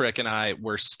both Crick and I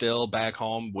were still back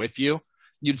home with you,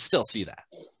 you'd still see that.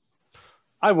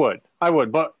 I would,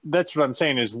 but that's what I'm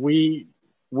saying is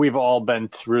we've all been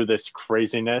through this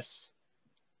craziness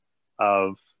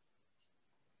of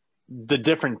the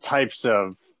different types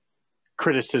of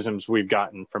criticisms we've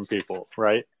gotten from people,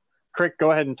 right? Crick,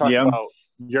 go ahead and talk about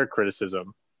your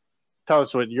criticism. Tell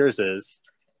us what yours is,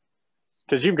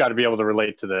 because you've got to be able to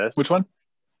relate to this. Which one?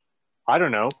 I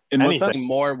don't know. In what Anything.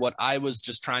 More what I was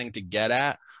just trying to get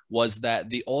at was that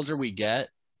the older we get,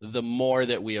 the more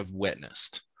that we have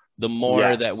witnessed. The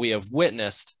more that we have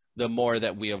witnessed, the more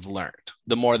that we have learned.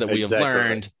 The more that we have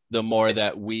learned, the more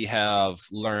that we have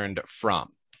learned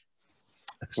from.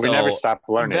 We never stop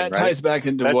learning. That ties back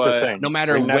into That's the what. thing. No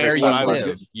matter We never where you stop live,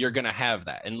 learning. you're going to have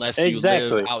that unless Exactly.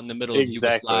 you live out in the middle of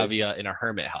Yugoslavia in a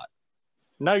hermit hut.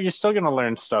 No, you're still going to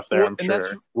learn stuff there, I'm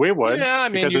sure. We would. Yeah, I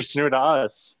mean, because it's new to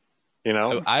us. You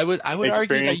know, I would argue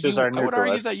Experiences are new to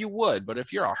us. that you would, but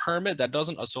if you're a hermit that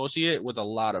doesn't associate with a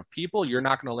lot of people, you're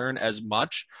not going to learn as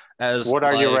much as what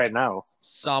are you right now?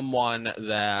 Someone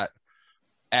that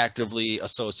actively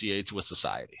associates with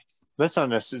society.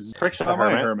 Listen, this is Crick's a I'm a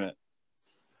hermit. hermit.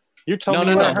 You told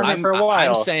me you were a hermit for a while.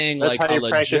 I'm saying That's like how a you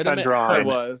practice on legitimate drawing. I hermit,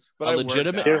 was, but a I work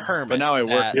legitimate now. hermit. But now I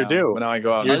work. that You do. But now I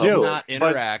go out. You does do. not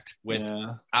interact with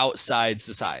Yeah. outside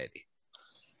society.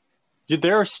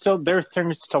 There are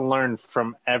things to learn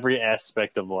from every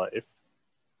aspect of life.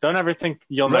 Don't ever think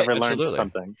you'll Right, never learn absolutely.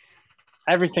 something.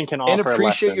 Everything can offer And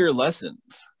appreciate lessons. your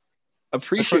lessons.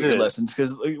 Appreciate That's what your it is. lessons,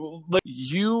 because like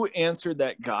you answered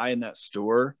that guy in that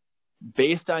store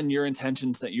based on your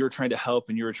intentions that you were trying to help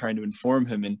and you were trying to inform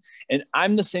him. And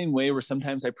I'm the same way, where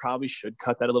sometimes I probably should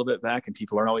cut that a little bit back, and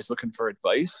people aren't always looking for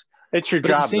advice. It's your But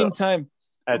job, at the same though, time,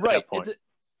 at right? that point.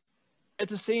 At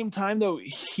the same time, though,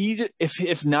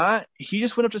 if not, he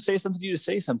just went up to say something to you, to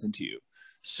say something to you.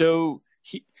 So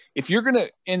if you're gonna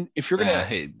if you're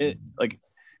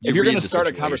gonna start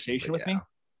a conversation with me,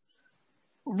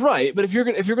 right? But if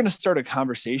you're gonna start a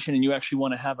conversation and you actually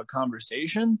want to have a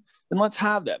conversation, then let's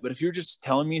have that. But if you're just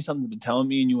telling me something to tell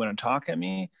me and you want to talk at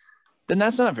me, then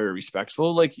that's not very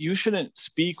respectful. Like, you shouldn't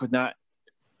speak with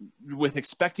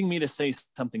expecting me to say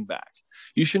something back.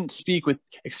 You shouldn't speak with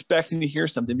expecting to hear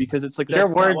something, because it's like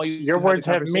your words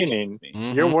have meaning.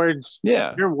 Mhm.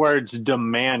 Your words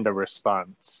demand a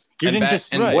response. You And didn't back-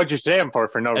 just and- what'd you say them for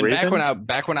no And reason.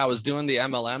 back when I was doing the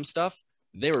MLM stuff,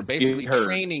 they were basically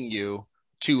training you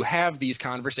to have these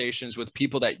conversations with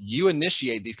people that you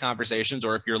initiate these conversations,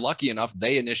 or if you're lucky enough,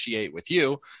 they initiate with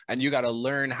you, and you got to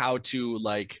learn how to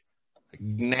like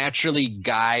naturally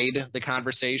guide the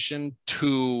conversation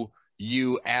to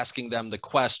you asking them the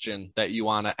question that you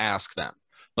want to ask them.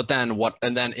 But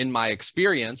then in my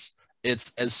experience,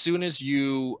 it's as soon as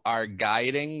you are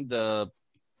guiding the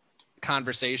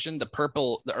conversation,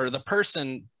 the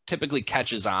person typically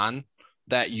catches on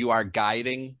that you are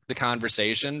guiding the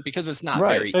conversation, because it's not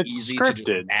very easy to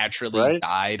just naturally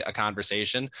guide a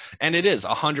conversation. And it is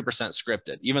 100%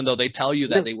 scripted, even though they tell you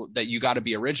that that you got to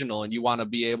be original and you want to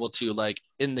be able to, like,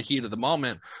 in the heat of the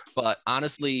moment. But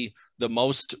honestly,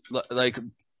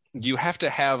 you have to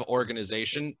have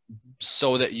organization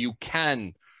so that you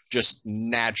can just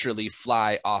naturally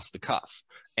fly off the cuff.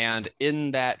 And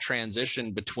in that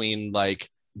transition between like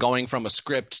going from a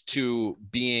script to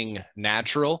being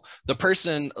natural, the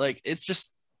person, like, it's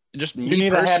just me. You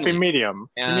need personally. a happy medium.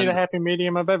 And you need a happy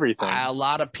medium of everything. A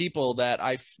lot of people that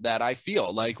I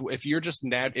feel like, if you're just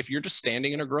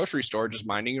standing in a grocery store, just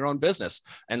minding your own business,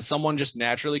 and someone just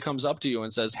naturally comes up to you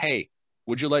and says, "Hey,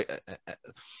 would you like,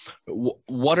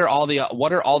 what are all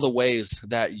the ways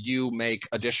that you make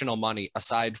additional money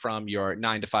aside from your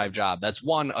 9-to-5 job?" That's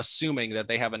one, assuming that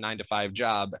they have a 9-to-5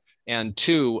 job, and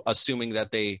two, assuming that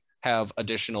they have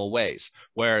additional ways,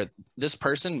 where this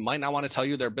person might not want to tell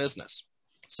you their business.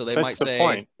 So they might say,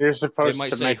 point. You're supposed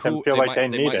to make them feel like they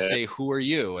need it. They might say, "Who are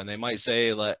you?" And they might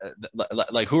say, like,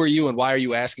 "Who are you, and why are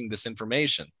you asking this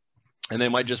information?" And they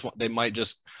might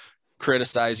just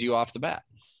criticize you off the bat.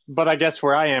 But I guess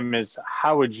where I am is,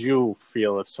 how would you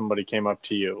feel if somebody came up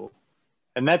to you?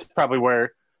 And that's probably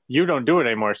where you don't do it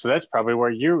anymore. So that's probably where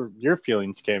your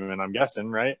feelings came in, I'm guessing,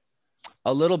 right?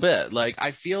 A little bit. Like,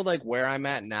 I feel like where I'm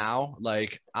at now,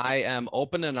 like, I am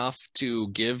open enough to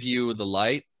give you the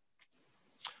light,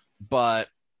 but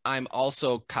I'm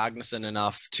also cognizant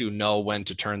enough to know when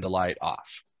to turn the light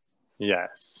off.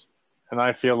 Yes. And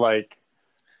I feel like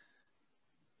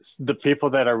the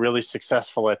people that are really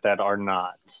successful at that are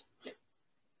not.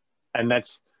 And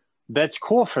that's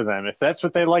cool for them. If that's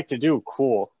what they like to do,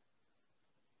 cool.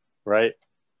 Right?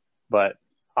 But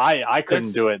I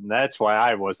couldn't do it, and that's why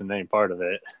I wasn't any part of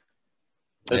it.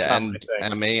 That's yeah,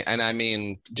 not my thing. I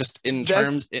mean, just in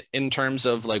terms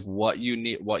of like what you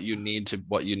need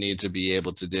to be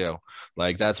able to do.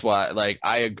 Like that's why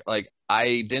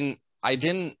I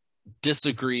didn't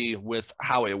disagree with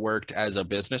how it worked as a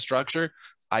business structure.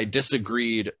 I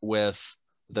disagreed with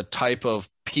the type of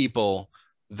people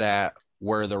that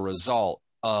were the result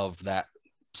of that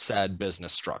said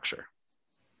business structure.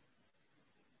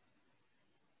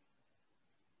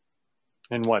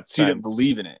 In what sense? So you didn't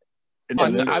believe in it.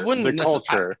 I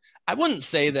wouldn't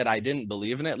say that I didn't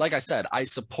believe in it. Like I said, I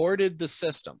supported the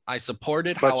system. I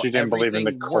supported how you didn't believe in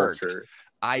the culture. Worked.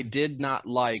 I did not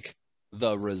like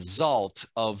the result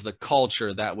of the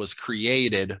culture that was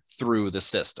created through the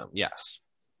system. Yes.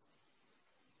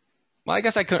 Well, I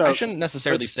guess I shouldn't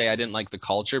necessarily say I didn't like the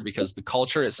culture, because the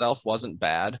culture itself wasn't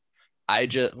bad. I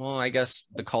guess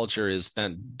the culture is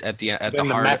then at the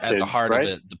heart right? of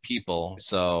it, the people.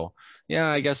 So yeah,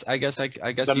 I guess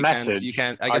you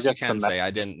can say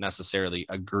I didn't necessarily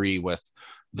agree with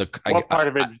part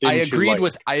of it I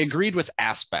agreed with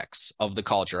aspects of the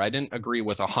culture. I didn't agree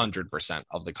with 100%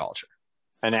 of the culture.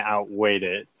 And it outweighed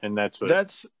it, and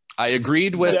I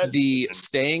agreed with the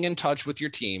staying in touch with your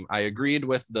team. I agreed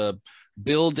with the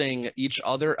building each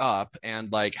other up and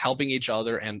like helping each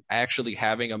other and actually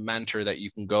having a mentor that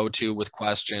you can go to with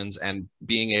questions and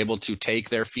being able to take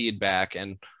their feedback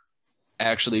and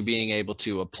actually being able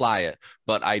to apply it.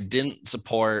 But I didn't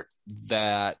support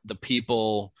that the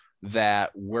people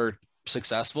that were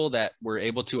successful, that were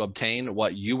able to obtain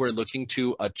what you were looking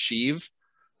to achieve,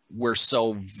 were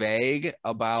so vague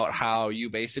about how you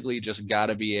basically just got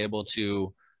to be able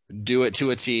to do it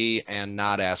to a T and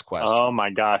not ask questions. Oh my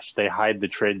gosh, they hide the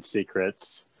trade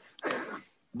secrets.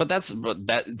 But that's you're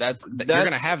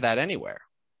gonna have that anywhere.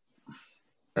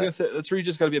 That's where you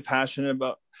just got to be passionate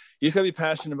about. You just got to be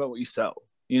passionate about what you sell.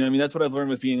 You know what I mean? That's what I've learned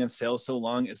with being in sales so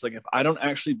long. It's like, if I don't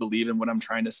actually believe in what I'm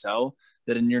trying to sell,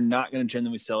 then you're not going to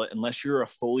genuinely sell it unless you're a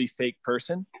fully fake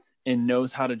person and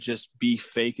knows how to just be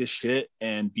fake as shit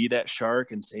and be that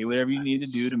shark and say whatever you need to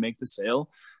do to make the sale.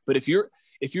 But if you're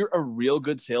a real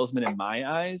good salesman in my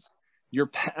eyes, you're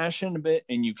passionate about it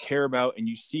and you care about and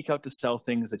you seek out to sell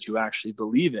things that you actually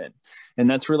believe in. And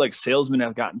that's where like salesmen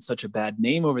have gotten such a bad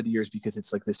name over the years, because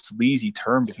it's like this sleazy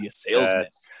term to be a salesman.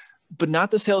 Yes. But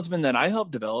not the salesman that I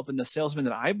helped develop and the salesman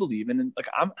that I believe in. And like,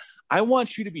 I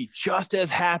want you to be just as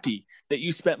happy that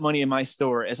you spent money in my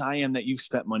store as I am that you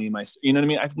spent money in my store. You know what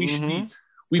I mean?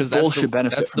 We both should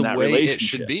benefit from that relationship. It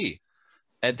should be.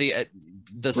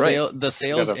 The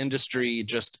sales industry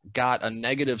just got a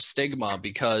negative stigma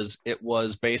because it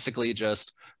was basically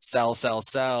just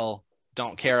sell,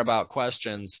 don't care about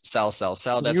questions, sell.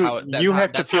 That's how it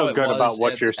was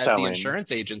what you're selling. At the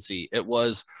insurance agency. It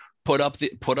was put up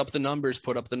the numbers.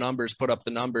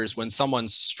 When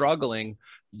someone's struggling,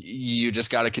 you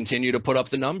just got to continue to put up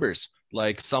the numbers.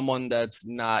 Like someone that's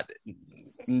not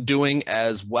doing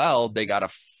as well, they got to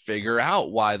figure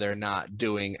out why they're not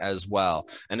doing as well.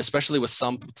 And especially with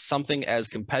something as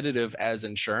competitive as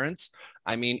insurance,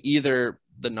 I mean, either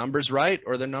the number's right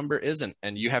or the number isn't.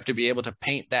 And you have to be able to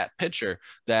paint that picture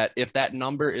that if that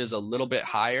number is a little bit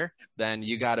higher, then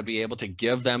you got to be able to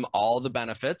give them all the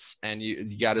benefits. And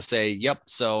you got to say, yep.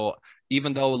 So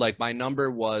even though like my number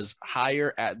was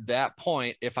higher at that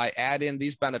point, if I add in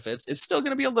these benefits, it's still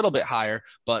going to be a little bit higher,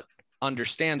 but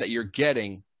understand that you're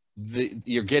getting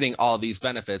all these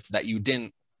benefits that you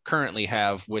didn't currently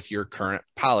have with your current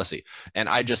policy. And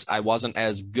I wasn't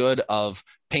as good of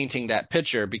painting that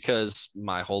picture, because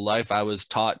my whole life I was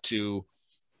taught to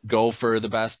go for the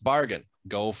best bargain,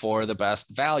 go for the best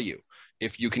value.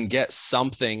 If you can get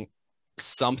something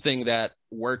that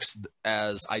works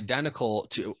as identical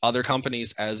to other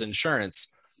companies as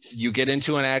insurance, you get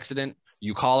into an accident,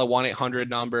 you call a 1-800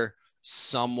 number,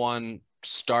 someone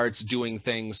starts doing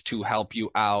things to help you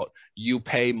out, you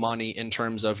pay money in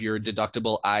terms of your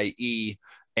deductible, IE,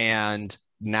 and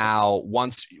now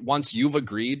once you've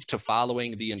agreed to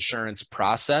following the insurance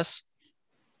process,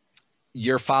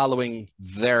 you're following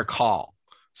their call.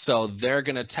 So they're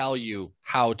going to tell you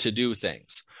how to do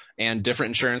things. And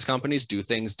different insurance companies do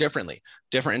things differently.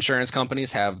 Different insurance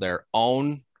companies have their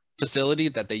own facility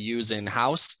that they use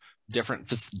in-house.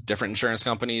 Different insurance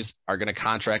companies are going to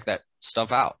contract that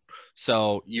stuff out.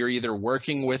 So you're either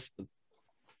working with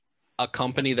a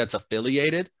company that's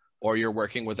affiliated, or you're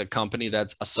working with a company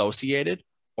that's associated,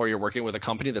 or you're working with a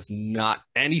company that's not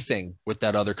anything with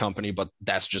that other company, but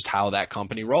that's just how that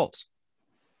company rolls.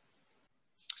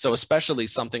 So especially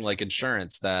something like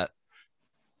insurance, that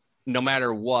no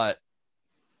matter what,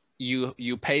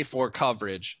 you pay for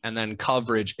coverage, and then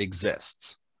coverage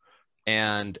exists.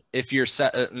 And if you're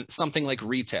something like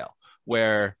retail,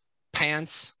 where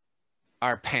pants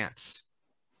are pants,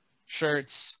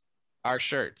 shirts are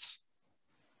shirts,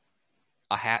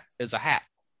 a hat is a hat.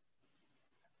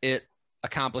 It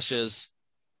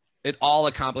all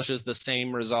accomplishes the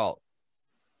same result,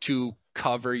 to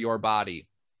cover your body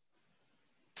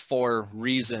for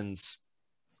reasons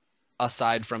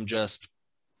aside from just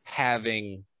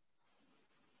having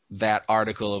that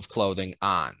article of clothing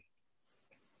on.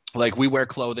 Like, we wear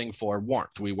clothing for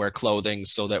warmth. We wear clothing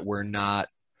so that we're not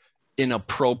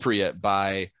inappropriate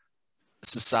by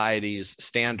society's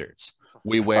standards.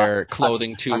 We wear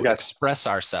clothing to express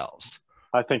ourselves.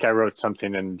 I think I wrote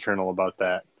something in the journal about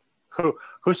that.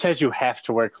 Who says you have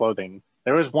to wear clothing?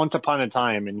 There was once upon a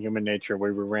time in human nature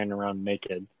where we ran around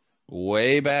naked.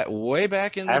 Way back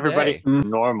in the Everybody day.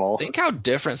 Normal. Think how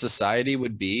different society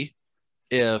would be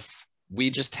if we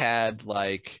just had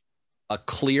like a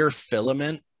clear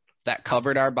filament that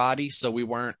covered our body, so we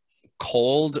weren't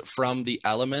cold from the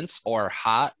elements or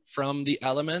hot from the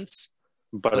elements.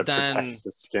 But it then protects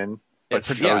the skin. It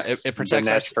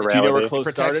protects our. You know where clothes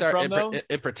started from, though?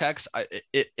 It protects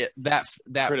that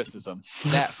criticism.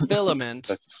 That filament.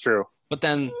 That's true. But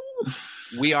then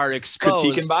we are exposed.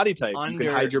 Critiquing body type. You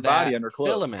can hide your body under clothes.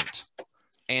 Filament.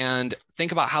 And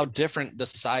think about how different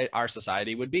our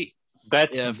society would be.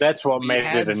 That's what made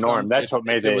it a norm. That's what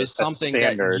made it was something a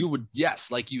standard. that you would,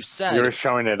 yes, like you said, you were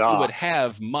showing it off. You would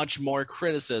have much more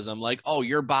criticism, like, oh,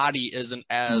 your body isn't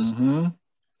as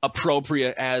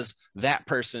appropriate as that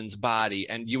person's body,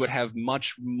 and you would have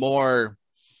much more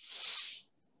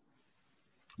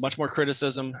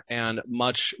criticism and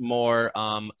much more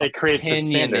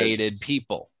opinionated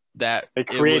people. That it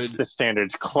creates the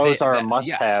standards. Clothes are a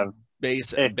must-have.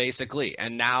 Basically,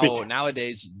 and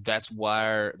nowadays that's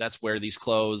where these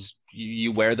clothes,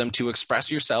 you wear them to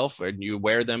express yourself, and you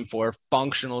wear them for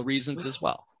functional reasons as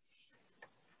well.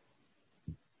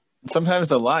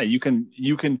 Sometimes a lie. You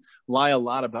can lie a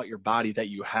lot about your body that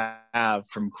you have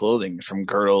from clothing, from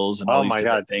girdles and all these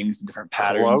different things and different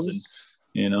patterns.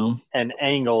 And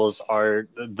angles are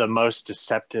the most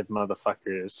deceptive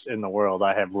motherfuckers in the world,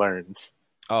 I have learned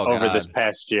over this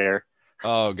past year.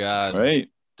 Oh God. Right.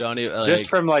 Don't even just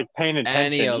from paying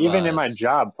attention, even in my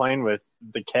job playing with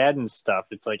the CAD and stuff,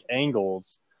 it's like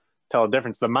angles tell a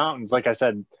difference. The mountains, like I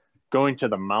said, going to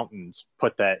the mountains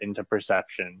put that into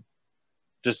perception.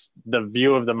 Just the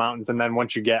view of the mountains, and then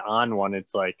once you get on one,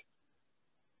 it's like,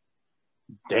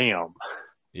 damn.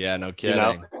 Yeah, no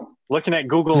kidding. Looking at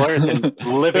Google Earth and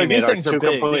living these are things two are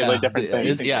big. completely different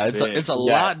things. It's a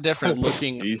lot different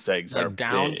looking these things are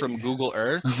down big. from Google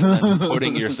Earth than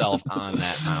putting yourself on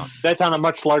that mountain. That's on a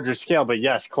much larger scale, but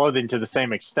yes, clothing to the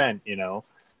same extent,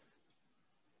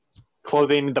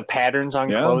 Clothing, the patterns on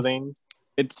clothing.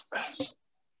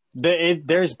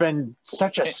 There's been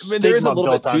such a stigma there's a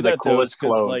little bit built to on that, the coolest though,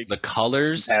 clothes. The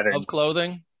colors patterns. of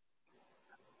clothing.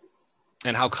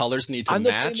 And how colors need to I'm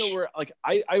match. The same where,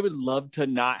 I would love to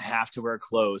not have to wear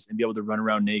clothes and be able to run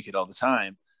around naked all the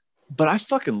time. But I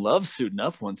fucking love suiting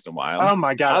up once in a while. Oh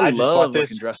my God. I love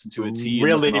looking dressed into a tee.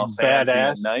 Really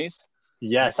badass. Nice.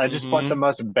 Yes, I just bought the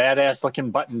most badass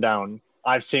looking button down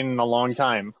I've seen in a long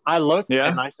time. I looked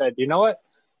and I said, you know what?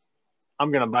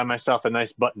 I'm going to buy myself a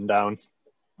nice button down.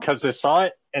 Because I saw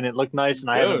it and it looked nice, and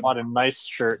I haven't bought a nice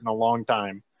shirt in a long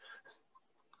time.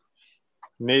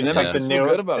 Need something new.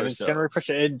 Good about it's gonna refresh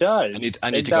it. It does. I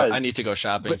need to go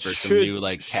shopping for some new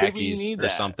khakis or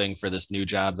something for this new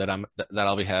job that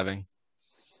I'll be having.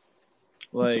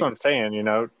 That's what I'm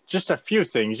saying. Just a few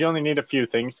things. You only need a few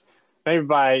things. Maybe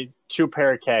buy 2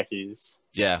 pair of khakis.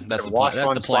 Yeah, that's the plan.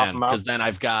 That's the plan. Because then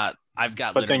I've got.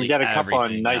 But then get a couple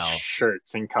of nice else.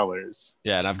 shirts and colors.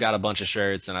 Yeah, and I've got a bunch of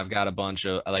shirts, and I've got a bunch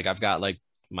of I've got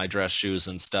my dress shoes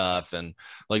and stuff, and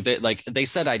they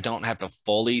said I don't have to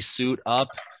fully suit up,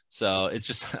 so it's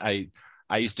just I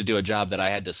used to do a job that I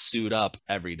had to suit up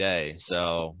every day,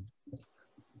 so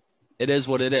it is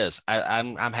what it is.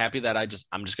 I'm happy that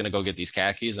I'm just gonna go get these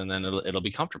khakis, and then it'll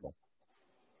be comfortable.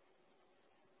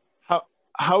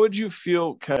 How would you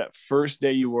feel that first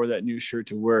day you wore that new shirt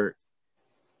to work?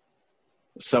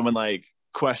 Someone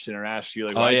question or ask you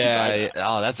oh yeah,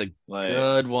 oh that's a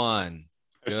good one.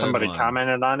 If somebody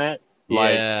commented on it,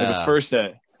 the first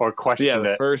day or questioned it.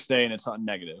 The first day, and it's not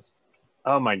negative.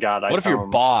 Oh my God! What if your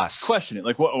boss question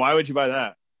it? Why would you buy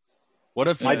that? What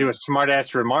if I do a smart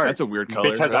ass remark? That's a weird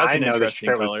color. Because that's I an know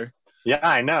interesting color. Yeah,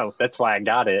 I know. That's why I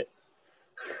got it.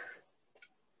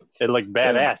 It looked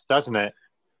badass, doesn't it?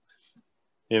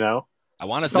 I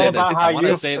want to say that. I want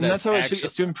to say that. That's how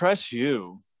it's to impress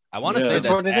you. I want to say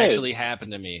that's actually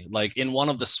happened to me. In one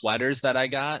of the sweaters that I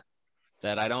got,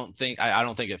 that I don't think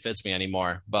it fits me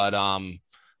anymore. But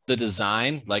the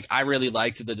design, like I really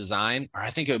liked the design, or I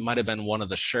think it might have been one of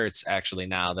the shirts actually,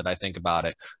 now that I think about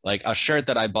it, like a shirt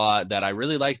that I bought that I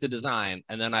really liked the design,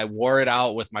 and then I wore it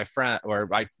out with my friend, or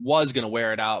I was going to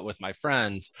wear it out with my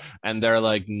friends, and they're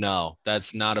like, no,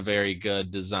 that's not a very good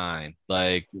design.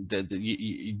 Like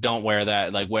you don't wear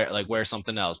that, like wear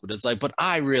something else. But it's like, but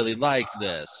I really liked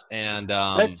this. And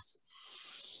that's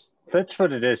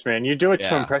what it is, man. You do it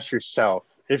to impress yourself.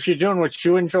 If you're doing what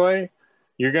you enjoy,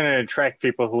 you're going to attract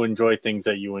people who enjoy things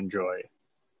that you enjoy.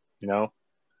 You know,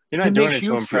 you're not doing it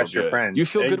to impress your friends. You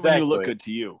feel good when you look good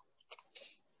to you.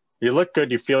 You look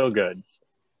good, you feel good.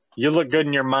 You look good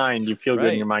in your mind, you feel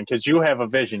good in your mind, because you have a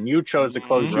vision. You chose the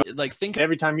clothes. Like, think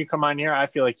every time you come on here, I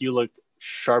feel like you look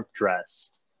sharp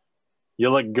dressed. You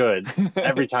look good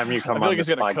every time you come on this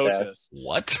podcast.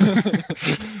 What?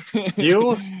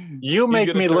 you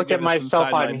make me look at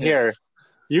myself on here.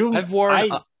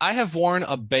 I have worn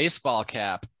a baseball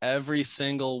cap every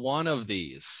single one of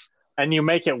these. And you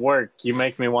make it work. You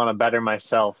make me want to better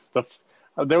myself.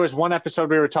 There was one episode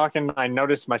we were talking, I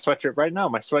noticed my sweatshirt right now.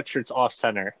 My sweatshirt's off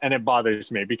center, and it bothers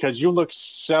me because you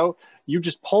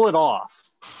just pull it off.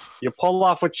 You pull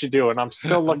off what you do, and I'm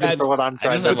still looking for what I'm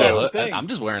trying to do. I'm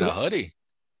just wearing a hoodie.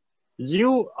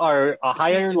 You are a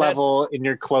higher level in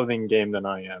your clothing game than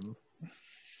I am.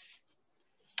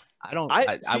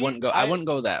 I wouldn't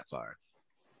go that far.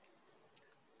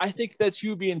 I think that's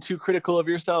you being too critical of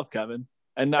yourself, Kevin,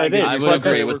 and not. I would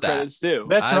agree with that. That's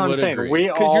what I'm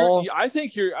saying. I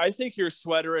think your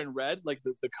sweater in red, like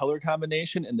the color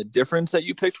combination and the difference that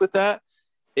you picked with that,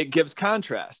 it gives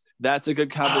contrast. That's a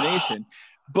good combination.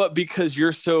 But because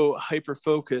you're so hyper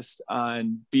focused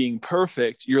on being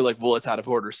perfect, you're like, well, it's out of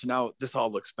order. So now this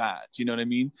all looks bad. Do you know what I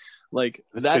mean? Like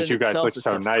that. You guys look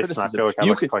so nice, and I feel like I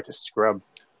look like a scrub.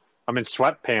 I'm in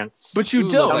sweatpants. But you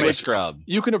don't like a scrub.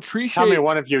 You can appreciate. Tell me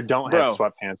one of you don't have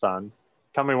sweatpants on.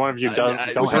 Tell me one of you don't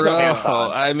have pants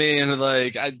on. I mean,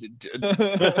 like,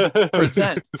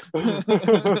 present.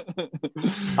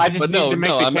 I just need to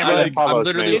make the camera follow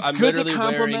me. It's good to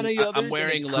compliment others. I'm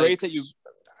wearing like. Great that you.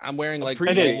 I'm wearing like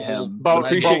appreciate him. But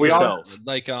appreciate yourself.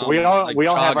 Like we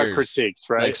all have our critiques,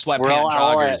 right? Like sweatpants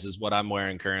joggers is what I'm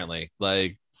wearing currently.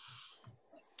 Like.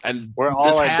 And we're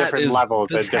all at different levels.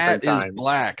 This at different hat times. is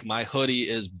black. My hoodie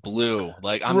is blue.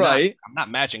 Like I'm not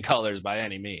matching colors by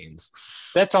any means.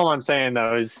 That's all I'm saying,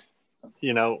 though. Is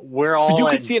we're all. But you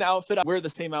could see an outfit, wear the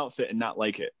same outfit, and not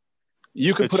like it.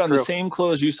 You could put on the same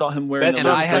clothes you saw him wearing. And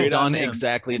I have done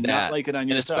exactly that. Not like it on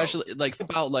yourself. And especially like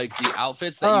think about like the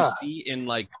outfits that you see in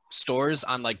like stores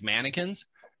on like mannequins.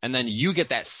 And then you get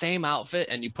that same outfit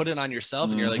and you put it on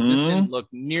yourself and you're like, this doesn't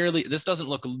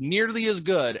look nearly as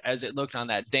good as it looked on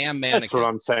that damn mannequin. That's what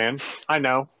I'm saying. I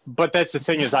know. But that's the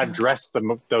thing is I've dressed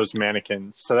those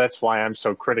mannequins. So that's why I'm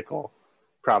so critical,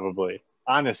 probably.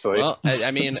 Honestly. Well, I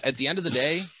mean, at the end of the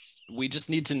day, we just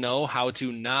need to know how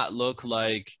to not look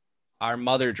like our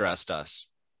mother dressed us.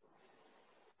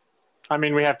 I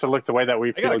mean, we have to look the way that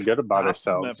we feel good about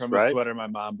ourselves, from right? a sweater my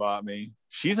mom bought me.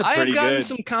 I've gotten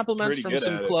some compliments from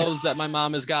some clothes that my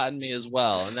mom has gotten me as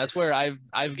well, and that's where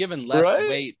I've given less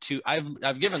weight to.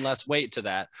 I've given less weight to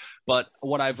that, but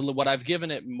what I've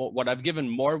given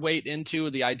more weight into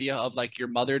the idea of like your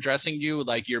mother dressing you,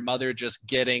 like your mother just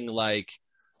getting like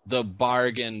the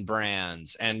bargain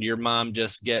brands, and your mom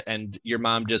just getting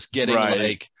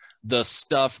like the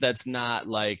stuff that's not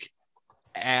like.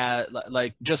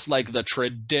 Just like the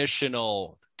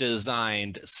traditional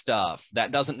designed stuff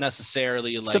that doesn't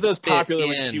necessarily like stuff that was popular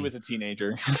when she was a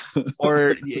teenager,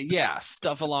 or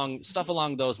stuff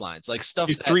along those lines, like stuff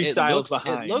that three styles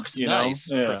behind. It looks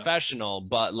nice, professional,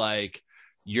 but like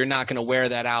you're not going to wear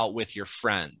that out with your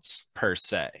friends per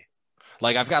se.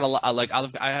 Like I've got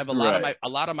I have a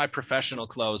lot of my professional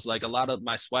clothes, like a lot of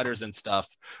my sweaters and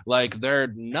stuff, like they're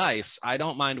nice. I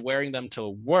don't mind wearing them to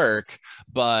work,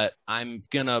 but I'm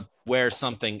gonna wear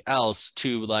something else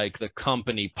to like the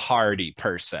company party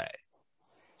per se.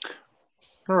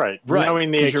 Right.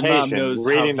 Knowing the occasion, your mom knows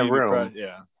reading the room.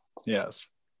 Yes.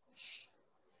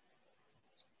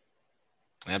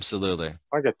 Absolutely.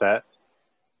 I get that.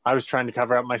 I was trying to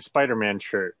cover up my Spider-Man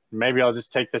shirt. Maybe I'll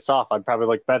just take this off. I'd probably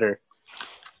look better.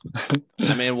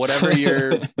 I mean, whatever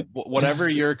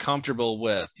you're comfortable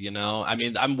with, I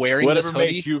mean, I'm wearing this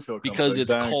hoodie because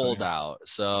it's cold out.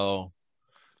 So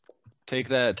take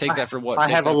that for what I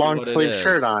have a long sleeve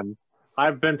shirt on.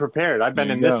 I've been prepared. I've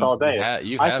been in this all day.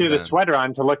 I threw the sweater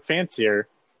on to look fancier.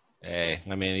 Hey,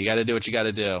 I mean, you got to do what you got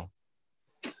to do.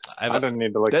 I don't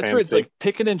need to look That's fancy. where it's like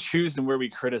picking and choosing where we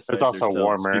criticize It's also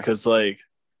warmer. Because like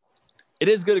it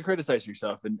is good to criticize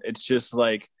yourself. And it's just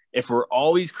like if we're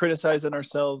always criticizing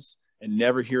ourselves and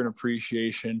never hear an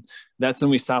appreciation, that's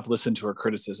when we stop listening to our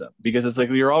criticism, because it's like,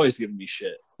 you're always giving me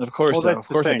shit. Of course,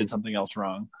 I did something else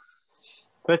wrong.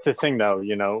 That's the thing, though.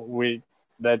 You know,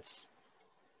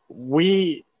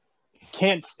 we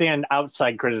can't stand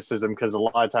outside criticism because a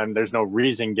lot of time there's no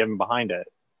reason given behind it.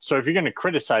 So if you're going to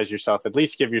criticize yourself, at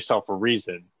least give yourself a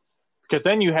reason, because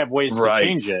then you have ways to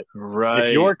change it. Right.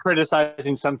 If you're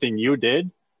criticizing something you did,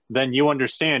 then you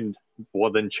understand,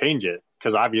 well, then change it,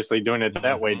 because obviously doing it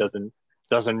that way doesn't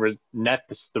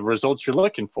net the results you're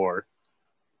looking for.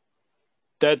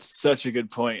 That's such a good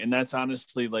point. And that's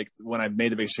honestly like when I've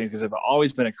made the biggest change, because I've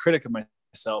always been a critic of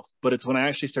myself, but it's when I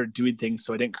actually started doing things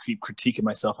so I didn't keep critiquing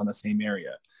myself on the same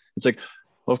area. It's like,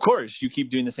 well, of course, you keep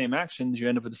doing the same actions, you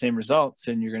end up with the same results,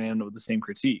 and you're going to end up with the same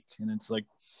critique. And it's like,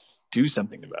 do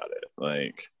something about it.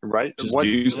 Like, right. Just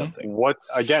do something.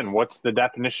 What's the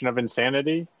definition of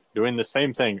insanity? Doing the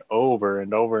same thing over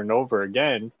and over and over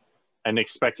again and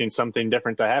expecting something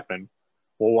different to happen.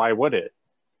 Well, why would it?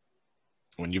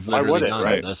 When you've literally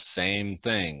done the same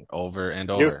thing over and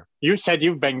over. You said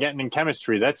you've been getting in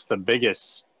chemistry. That's the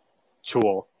biggest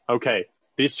tool. Okay,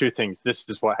 these two things, this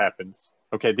is what happens.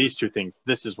 Okay, these two things,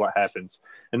 this is what happens.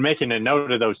 And making a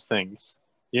note of those things.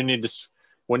 You need to,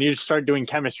 when you start doing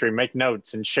chemistry, make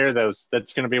notes and share those.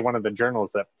 That's going to be one of the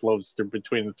journals that flows through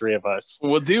between the three of us.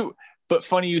 We'll do. But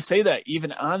funny you say that.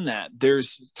 Even on that,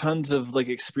 there's tons of like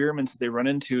experiments that they run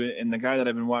into. And the guy that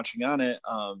I've been watching on it,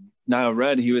 Niall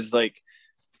Red, he was like,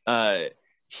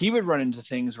 he would run into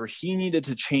things where he needed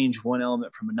to change one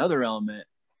element from another element,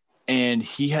 and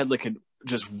he had like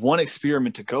just one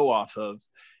experiment to go off of,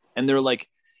 and they're like,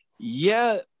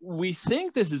 yeah, we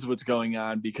think this is what's going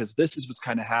on because this is what's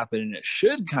kind of happened and it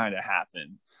should kind of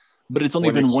happen, but it's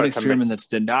only been one experiment that's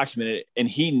been documented, and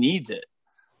he needs it.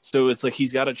 So it's like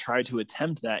he's got to try to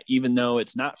attempt that, even though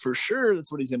it's not for sure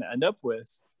that's what he's going to end up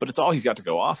with, but it's all he's got to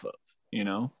go off of, you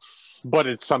know? But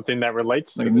it's something that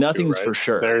relates to nothing's right? for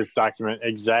sure. There's document.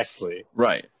 Exactly.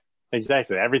 Right.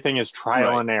 Exactly. Everything is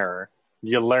trial and error.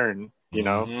 You learn, you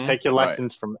know, take your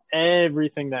lessons from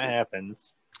everything that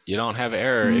happens. You don't have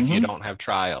error if you don't have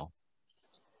trial.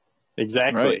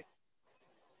 Exactly. Right.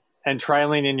 And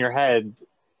trialing in your head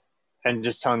and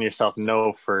just telling yourself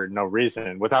no for no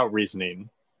reason without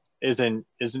reasoning isn't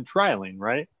trialing,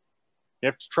 right? You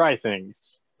have to try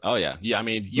things. Oh yeah. Yeah. I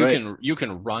mean, you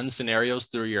can run scenarios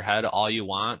through your head all you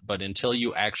want, but until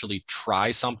you actually try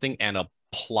something and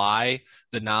apply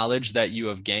the knowledge that you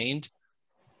have gained,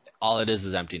 all it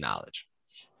is empty knowledge.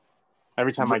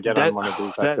 Every time I get on one of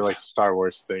these, I feel like Star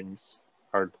Wars things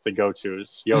are the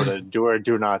go-tos. Yoda, do or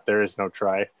do not, there is no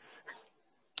try.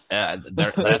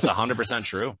 That's 100%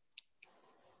 true.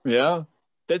 Yeah.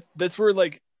 That's where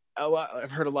like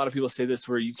I've heard a lot of people say this,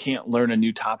 where you can't learn a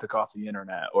new topic off the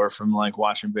internet or from like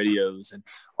watching videos and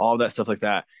all that stuff like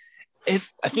that. I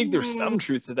think there's some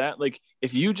truth to that. Like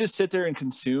if you just sit there and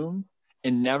consume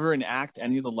and never enact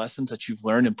any of the lessons that you've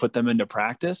learned and put them into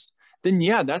practice, then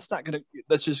yeah, that's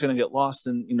just going to get lost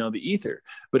in, you know, the ether.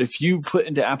 But if you put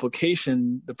into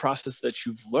application the process that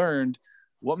you've learned,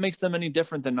 what makes them any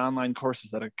different than online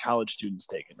courses that a college student's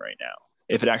taking right now,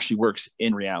 if it actually works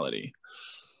in reality?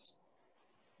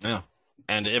 Yeah.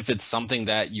 And if it's something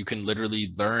that you can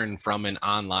literally learn from an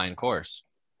online course.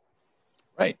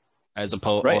 Right. As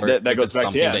opposed, right. Or that goes back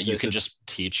something to that you can just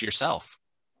teach yourself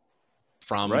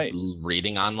from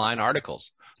reading online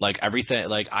articles. Like everything,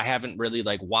 like I haven't really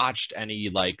like watched any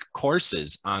like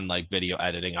courses on like video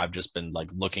editing. I've just been like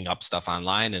looking up stuff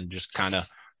online and just kind of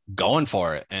going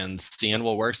for it and seeing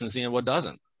what works and seeing what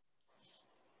doesn't.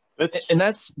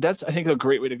 That's I think a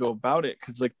great way to go about it,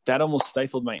 because like that almost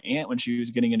stifled my aunt when she was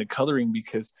getting into coloring,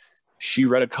 because she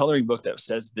read a coloring book that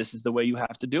says this is the way you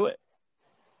have to do it,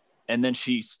 and then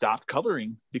she stopped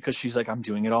coloring because she's like, I'm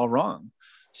doing it all wrong.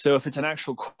 So if it's an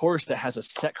actual course that has a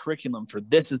set curriculum for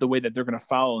this is the way that they're going to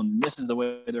follow and this is the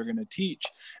way they're going to teach,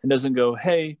 and doesn't go,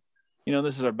 hey, you know,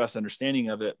 this is our best understanding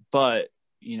of it, but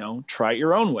you know, try it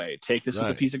your own way, take this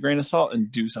with a piece of grain of salt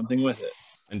and do something with it.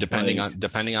 And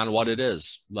depending on what it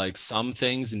is, like some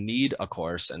things need a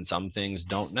course and some things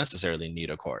don't necessarily need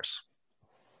a course.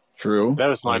 True. That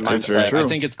was my mindset. True.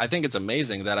 I think it's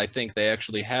amazing that I think they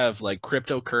actually have like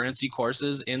cryptocurrency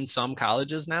courses in some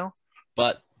colleges now,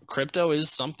 but crypto is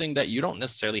something that you don't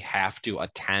necessarily have to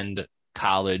attend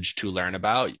college to learn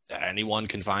about. Anyone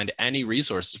can find any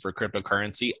resources for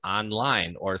cryptocurrency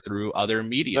online or through other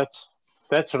media.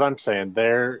 That's what I'm saying.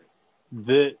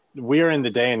 We are in the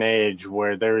day and age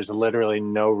where there is literally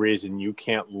no reason you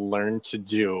can't learn to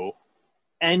do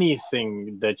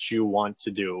anything that you want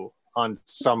to do on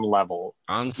some level.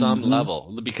 On some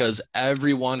level, because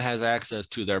everyone has access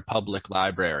to their public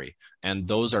library, and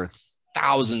those are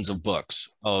thousands of books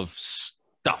of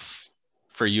stuff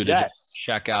for you to just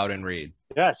check out and read.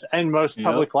 Yes, and most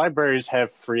public libraries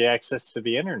have free access to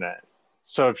the internet.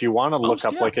 So if you want to look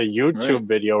up like a YouTube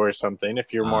video or something,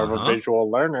 if you're more of a visual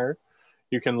learner,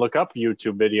 you can look up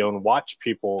YouTube video and watch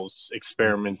people's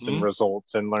experiments and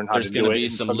results and learn how to do it. There's going to be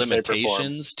some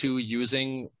limitations to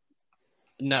using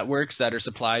networks that are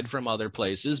supplied from other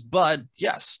places, but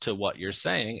yes, to what you're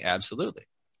saying, absolutely.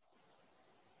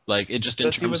 Like it just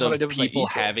in terms of people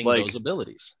having those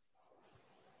abilities.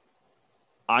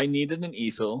 I needed an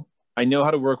easel. I know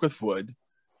how to work with wood,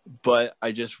 but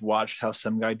I just watched how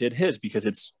some guy did his because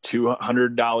it's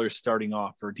 $200 starting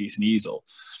off for a decent easel.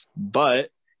 But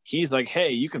he's like,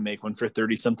 hey, you can make one for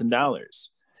 $30-something.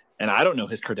 And I don't know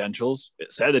his credentials.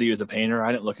 It said that he was a painter.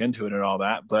 I didn't look into it and all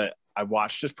that, but I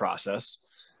watched his process.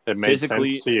 It made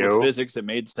sense to you. With physics, it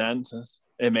made sense.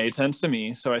 It made sense to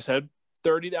me. So I said,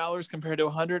 $30 compared to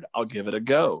 $100, I'll give it a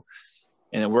go.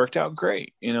 And it worked out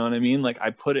great. You know what I mean? Like I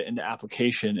put it into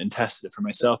application and tested it for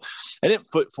myself. I didn't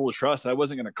put full trust. I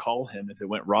wasn't going to call him if it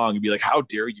went wrong and be like, how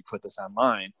dare you put this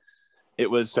online?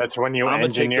 It was, that's when you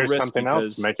engineer something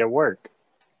else, make it work.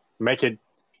 Make it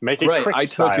right. Quick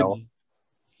style.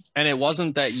 And it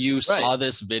wasn't that you saw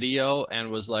this video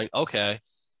and was like, okay,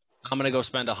 I'm going to go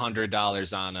spend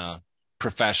 $100 on a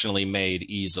professionally made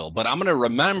easel, but I'm going to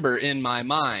remember in my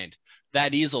mind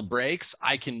that easel breaks,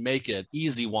 I can make an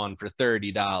easy one for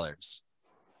 $30.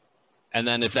 And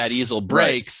then if that easel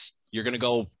breaks, you're going to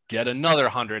go get another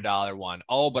 $100 one.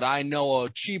 Oh, but I know a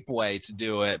cheap way to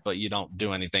do it, but you don't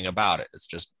do anything about it. It's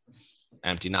just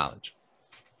empty knowledge.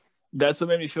 That's what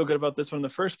made me feel good about this one in the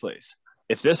first place.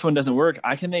 If this one doesn't work,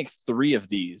 I can make 3 of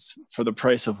these for the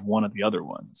price of one of the other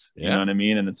ones. You know what I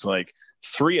mean? And it's like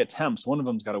 3 attempts. One of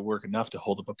them's got to work enough to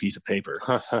hold up a piece of paper,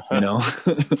 you know?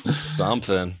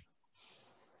 Something.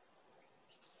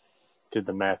 Did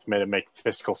the math, made it make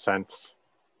fiscal sense.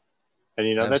 And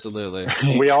you know, absolutely.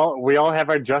 We all have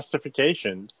our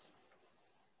justifications,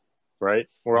 right?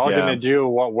 We're all going to do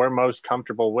what we're most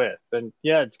comfortable with. And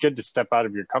yeah, it's good to step out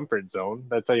of your comfort zone.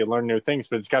 That's how you learn new things,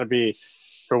 but it's got to be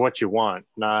for what you want,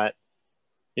 not,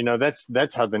 you know,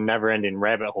 that's how the never-ending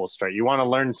rabbit holes start. You want to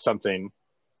learn something,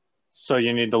 so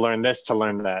you need to learn this to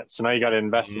learn that. So now you got to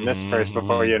invest in this first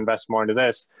before you invest more into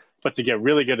this. But to get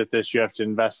really good at this, you have to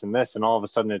invest in this, and all of a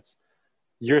sudden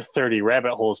you're 30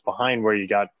 rabbit holes behind where you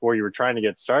were trying to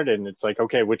get started. And it's like,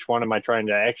 okay, which one am I trying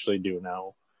to actually do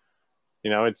now? You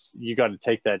know, you got to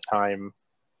take that time.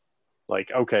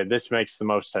 Like, okay, this makes the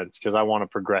most sense because I want to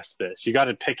progress this. You got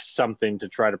to pick something to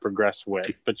try to progress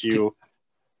with, but you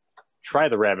try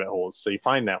the rabbit holes. So you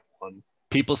find that one.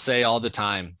 People say all the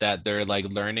time that they're like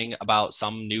learning about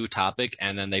some new topic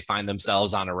and then they find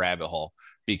themselves on a rabbit hole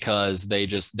because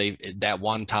that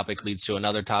one topic leads to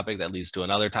another topic that leads to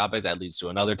another topic that leads to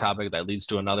another topic that leads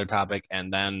to another topic,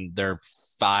 and then they're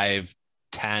 5-10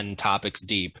 topics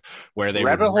deep where they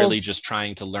were really just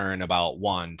trying to learn about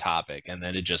one topic, and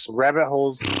then it just rabbit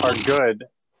holes are good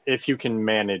if you can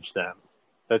manage them.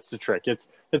 That's the trick.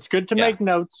 It's good to make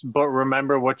notes, but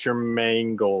remember what your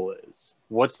main goal is.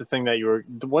 What's the thing that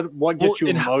what gets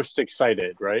you most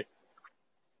excited, right?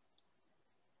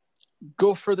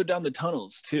 Go further down the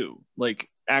tunnels too. Like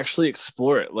actually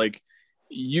explore it. Like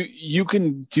you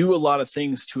can do a lot of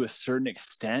things to a certain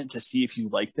extent to see if you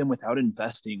like them without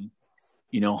investing,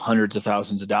 you know, hundreds of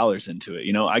thousands of dollars into it.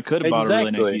 You know, I could have bought a really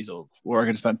nice easel, or I could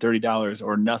have spent $30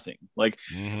 or nothing. Like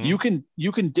you can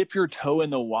dip your toe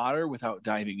in the water without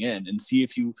diving in and see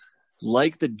if you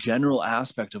like the general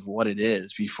aspect of what it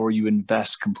is before you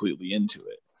invest completely into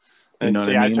it. You know what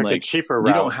I mean? I took like a cheaper route.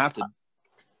 You don't have to.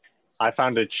 I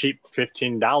found a cheap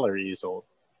 $15 easel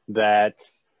that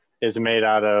is made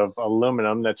out of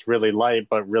aluminum that's really light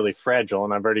but really fragile,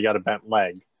 and I've already got a bent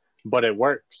leg. But it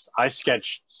works. I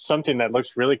sketched something that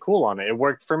looks really cool on it. It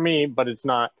worked for me, but it's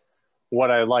not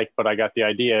what I like. But I got the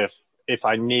idea if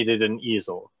I needed an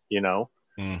easel, you know.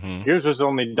 Yours was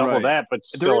only double that, but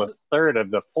still a third of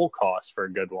the full cost for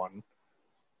a good one.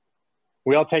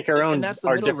 We all take our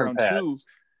different paths. Too.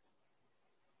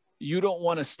 You don't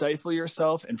want to stifle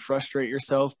yourself and frustrate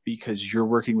yourself because you're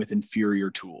working with inferior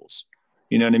tools.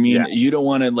 You know what I mean? Yes. You don't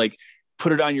want to like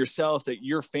put it on yourself that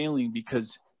you're failing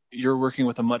because you're working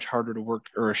with a much harder to work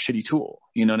or a shitty tool.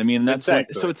 You know what I mean? That's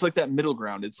so it's like that middle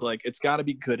ground. It's like, it's got to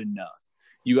be good enough.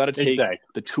 You got to take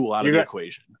the tool out of the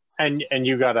equation. And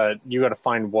you gotta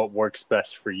find what works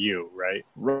best for you, right?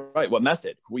 Right. What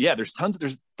method? Well, yeah, there's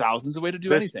thousands of ways to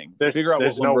do anything. Figure out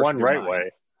there's no one right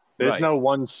way. There's no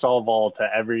one solve all to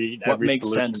every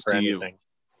makes sense to anything.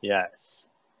 Yes.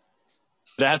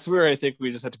 That's where I think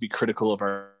we just have to be critical of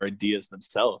our ideas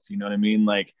themselves. You know what I mean?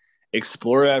 Like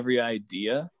explore every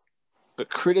idea but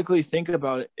critically think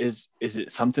about it. Is it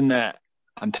something that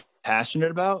I'm passionate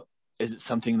about? Is it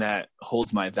something that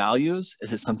holds my values?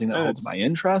 Is it something that holds my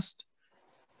interest?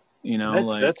 You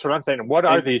know, that's what I'm saying. What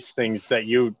are these things that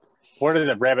what are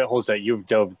the rabbit holes that you've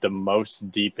dove the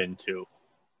most deep into?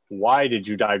 Why did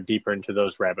you dive deeper into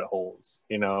those rabbit holes?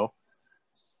 You know,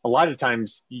 a lot of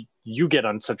times you get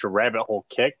on such a rabbit hole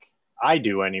kick. I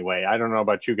do anyway. I don't know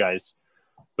about you guys,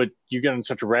 but you get on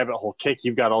such a rabbit hole kick.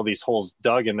 You've got all these holes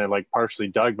dug, and they're like partially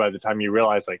dug by the time you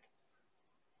realize, like,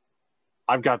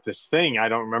 I've got this thing. I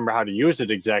don't remember how to use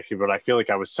it exactly, but I feel like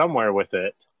I was somewhere with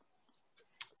it.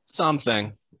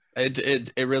 Something.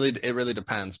 It really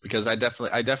depends, because I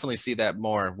definitely see that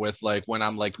more with like when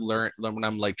I'm like when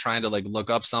I'm like trying to like look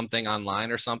up something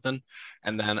online or something,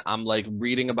 and then I'm like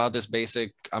reading about this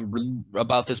basic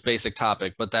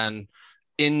topic, but then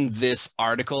in this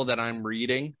article that I'm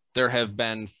reading, there have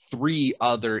been 3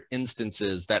 other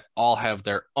instances that all have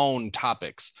their own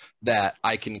topics that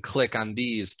I can click on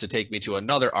these to take me to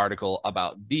another article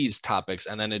about these topics,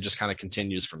 and then it just kind of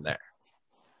continues from there.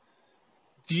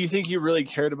 Do you think you really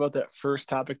cared about that first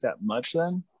topic that much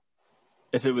then?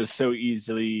 If it was so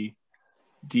easily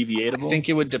deviatable? I think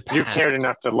it would depend. You cared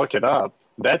enough to look it up.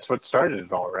 That's what started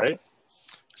it all, right?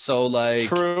 So like,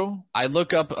 true. I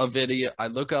look up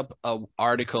an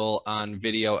article on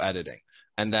video editing,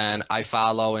 and then I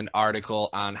follow an article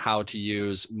on how to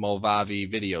use Movavi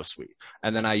Video Suite,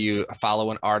 and then I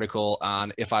follow an article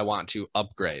on if I want to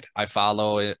upgrade. I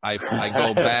follow it. I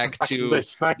go back to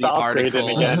the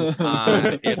article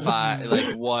on if I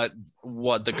like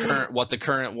what the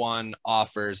current one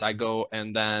offers. I go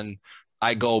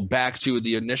back to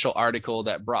the initial article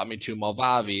that brought me to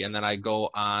Movavi, and then I go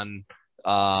on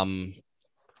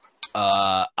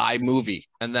iMovie,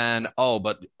 and then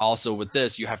but also with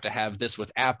this you have to have this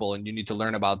with Apple, and you need to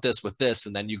learn about this with this,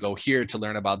 and then you go here to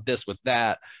learn about this with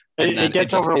that. And it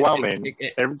gets overwhelming.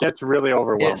 It gets really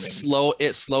overwhelming.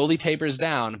 It slowly tapers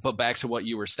down. But back to what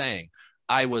you were saying,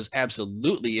 I was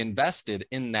absolutely invested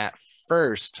in that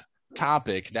first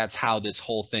topic. That's how this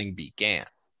whole thing began.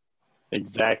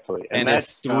 Exactly. And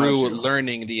that's through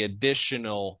learning the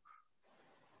additional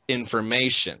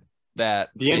information that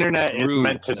the internet is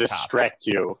meant to distract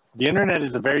you. The internet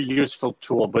is a very useful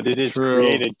tool, but it is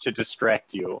created to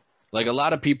distract you. Like a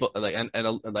lot of people, like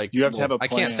like you have to have a plan.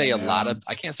 I can't say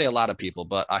a lot of people,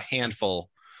 but a handful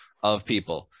of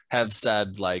people have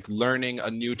said like learning a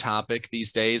new topic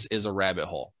these days is a rabbit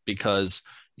hole, because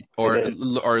or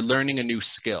learning a new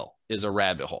skill is a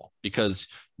rabbit hole, because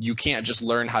you can't just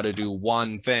learn how to do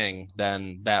one thing,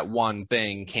 then that one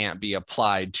thing can't be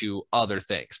applied to other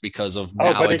things, because of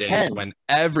nowadays when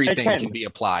everything can be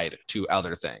applied to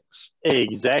other things.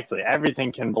 Exactly.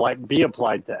 Everything can be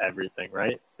applied to everything,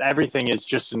 right? Everything is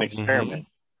just an experiment.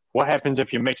 What happens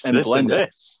if you mix this and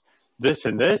this, this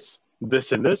and this,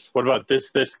 this and this? What about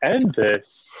this, this, and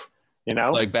this? You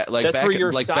know, that's where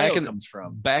your style comes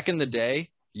from. Back in the day,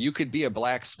 you could be a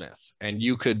blacksmith and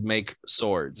you could make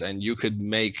swords and you could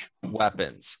make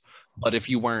weapons. But if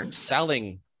you weren't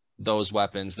selling those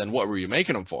weapons, then what were you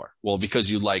making them for? Well, because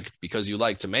you like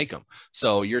to make them.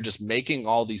 So you're just making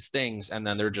all these things and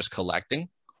then they're just collecting.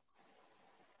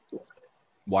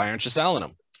 Why aren't you selling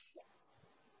them?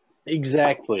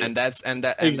 Exactly. And that's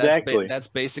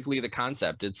basically the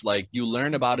concept. It's like you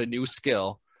learn about a new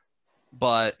skill,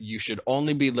 but you should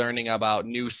only be learning about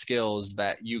new skills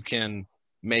that you can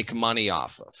make money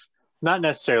off of. Not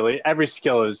necessarily. Every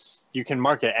skill you can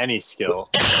market any skill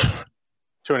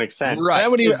to an extent. Right.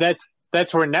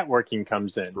 That's where networking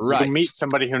comes in. Right. You can meet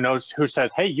somebody who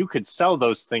says, hey, you could sell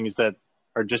those things that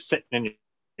are just sitting in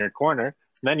your corner.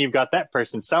 Then you've got that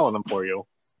person selling them for you.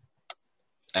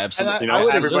 Absolutely.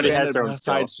 Everybody has their own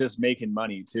besides just making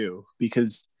money too,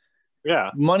 because yeah,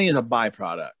 money is a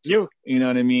byproduct. You know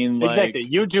what I mean? Exactly.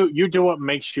 You do what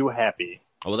makes you happy.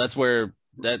 Well, that's where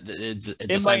it's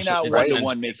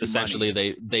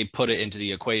essentially they put it into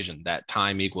the equation that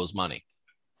time equals money.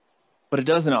 But it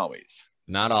doesn't always.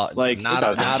 Not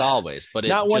always, but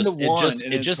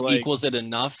it just equals it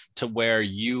enough to where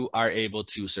you are able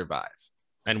to survive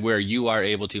and where you are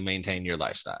able to maintain your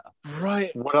lifestyle.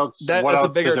 Right. What else? That's a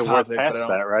bigger topic. Past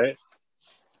that, right?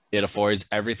 It affords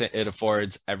everything. It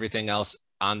affords everything else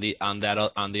on the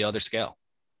other scale.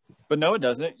 But no, it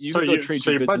doesn't. You can go trade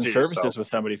your goods and services with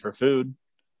somebody for food.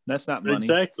 That's not money.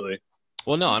 Exactly.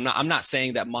 Well, no, I'm not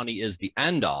saying that money is the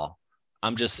end all.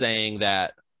 I'm just saying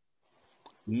that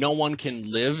no one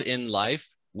can live in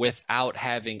life without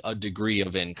having a degree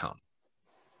of income.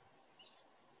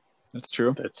 That's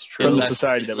true. That's true. Unless the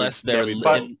society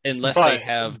they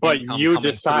have income you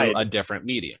decide through a different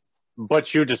medium.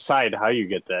 But you decide how you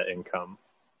get that income.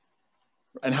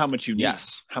 and how much you need.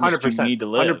 Yes. How much you need to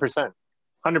live.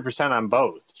 100% on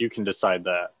both. You can decide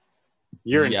that.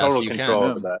 You're in total control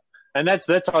over that. And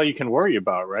that's all you can worry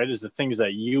about, right? Is the things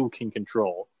that you can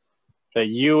control, that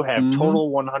you have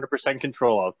total 100%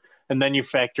 control of. And then you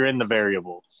factor in the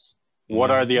variables.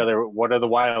 What are the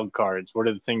wild cards? What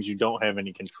are the things you don't have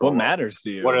any control What matters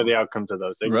to you? What are the outcomes of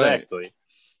those? Exactly. Right.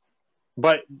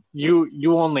 But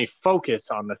you only focus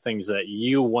on the things that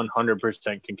you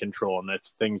 100% can control. And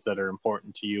that's things that are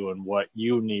important to you and what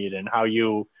you need and how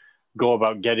you go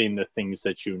about getting the things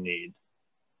that you need.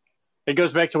 It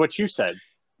goes back to what you said.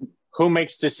 Who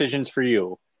makes decisions for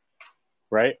you?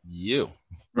 Right? You.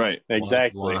 Right.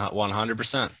 Exactly.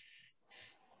 100%.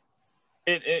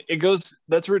 It goes,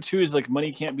 that's where too is like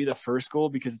money can't be the first goal,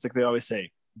 because it's like they always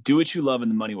say, do what you love and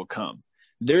the money will come.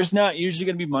 There's not usually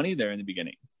going to be money there in the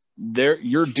beginning.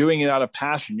 You're doing it out of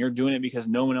passion. You're doing it because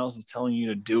no one else is telling you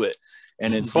to do it.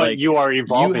 And it's like you are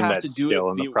evolving that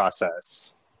skill in the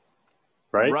process.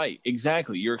 Right? Right.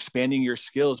 Exactly. You're expanding your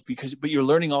skills but you're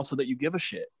learning also that you give a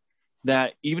shit.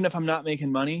 That even if I'm not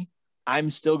making money, I'm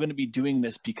still going to be doing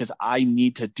this because I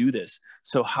need to do this.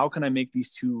 So how can I make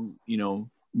these two,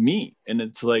 meet? And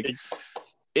it's like,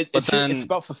 it's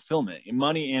about fulfillment,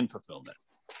 money and fulfillment.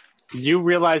 You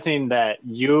realizing that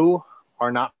you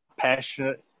are not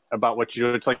passionate about what you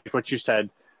do. It's like what you said.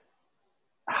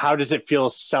 How does it feel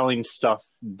selling stuff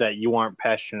that you aren't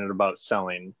passionate about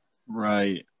selling?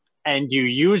 Right. And you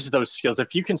use those skills.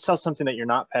 If you can sell something that you're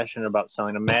not passionate about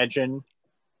selling, imagine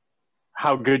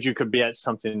how good you could be at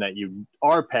something that you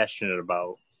are passionate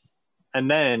about.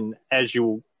 And then as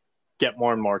you get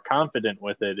more and more confident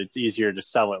with it, it's easier to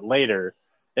sell it later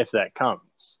if that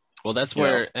comes. Well, that's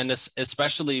where, and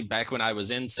especially back when I was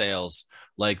in sales,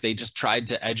 like they just tried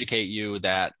to educate you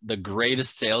that the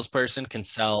greatest salesperson can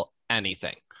sell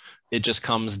anything. It just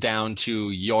comes down to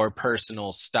your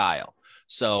personal style.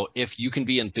 So if you can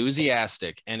be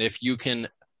enthusiastic and if you can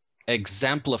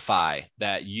exemplify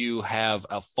that you have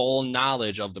a full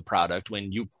knowledge of the product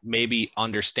when you maybe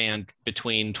understand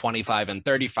between 25 and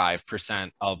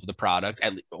 35% of the product,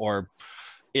 or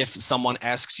if someone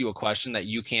asks you a question that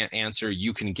you can't answer,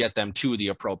 you can get them to the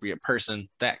appropriate person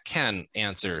that can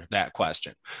answer that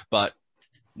question. But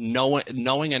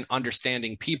knowing and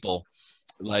understanding people,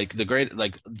 like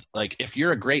if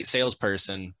you're a great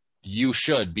salesperson, you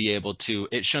should be able to,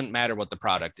 it shouldn't matter what the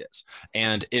product is.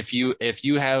 And if you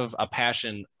have a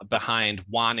passion behind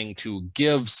wanting to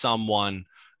give someone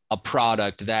a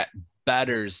product that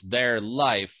betters their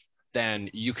life, then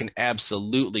you can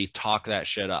absolutely talk that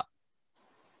shit up.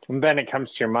 And then it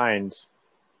comes to your mind.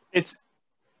 Is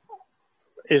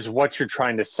what you're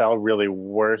trying to sell really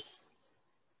worth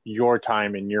your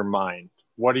time in your mind?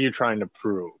 What are you trying to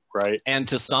prove, right? And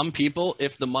to some people,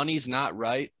 if the money's not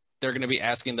right, they're going to be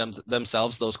asking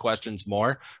themselves those questions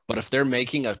more. But if they're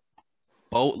making a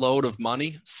boatload of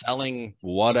money selling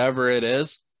whatever it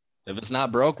is, if it's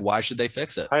not broke, why should they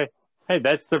fix it? Hey,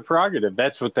 that's their prerogative.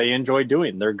 That's what they enjoy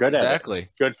doing. They're good at it. Exactly.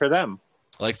 Good for them.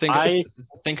 Like think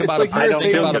about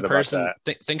a person.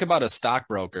 Think about a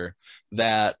stockbroker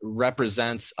that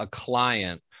represents a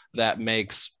client that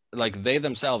makes, like, they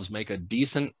themselves make a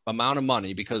decent amount of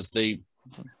money because they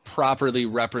properly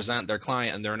represent their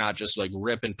client and they're not just like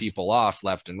ripping people off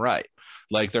left and right.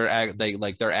 Like they're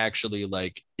actually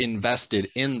like invested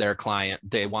in their client.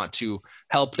 They want to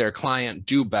help their client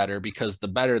do better, because the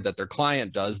better that their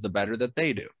client does, the better that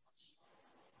they do.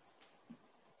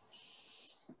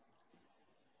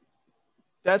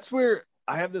 That's where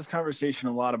I have this conversation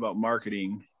a lot about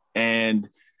marketing, and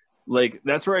like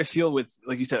that's where I feel with,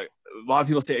 like you said, a lot of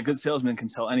people say a good salesman can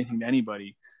sell anything to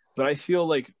anybody. But I feel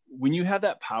like when you have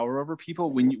that power over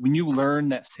people, when you learn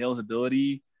that sales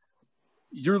ability,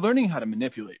 you're learning how to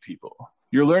manipulate people.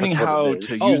 You're learning how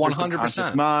to use their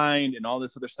subconscious mind and all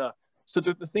this other stuff. So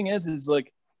the thing is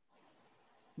like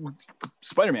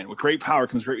Spider-Man, with great power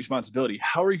comes great responsibility.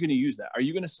 How are you going to use that? Are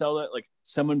you going to sell that like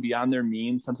someone beyond their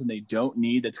means, something they don't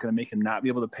need that's going to make them not be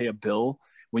able to pay a bill,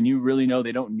 when you really know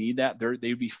they don't need that?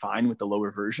 They'd be fine with the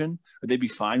lower version, or they'd be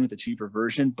fine with the cheaper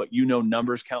version, but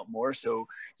numbers count more. So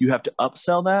you have to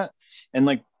upsell that. And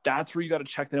like, that's where you got to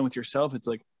check that in with yourself. It's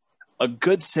like a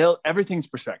good sale, everything's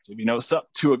perspective, so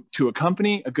to a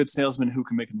company, a good salesman who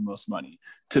can make the most money.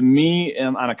 To me,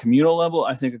 and on a communal level,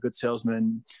 I think a good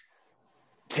salesman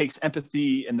takes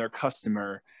empathy in their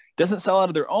customer, doesn't sell out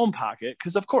of their own pocket.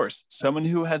 Because of course, someone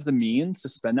who has the means to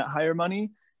spend that higher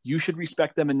money, you should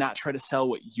respect them and not try to sell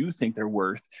what you think they're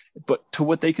worth, but to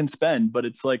what they can spend. But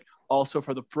it's like also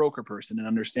for the broker person, and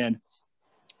understand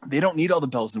they don't need all the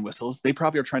bells and whistles. They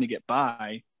probably are trying to get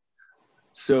by.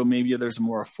 So maybe there's a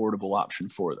more affordable option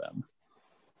for them.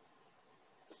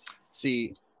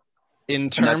 See, in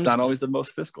And that's terms not always the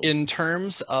most fiscal. in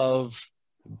terms of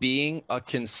being a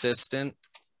consistent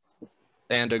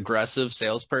and aggressive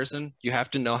salesperson, you have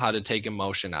to know how to take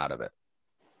emotion out of it.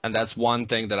 And that's one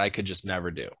thing that I could just never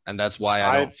do. And that's why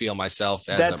I don't feel myself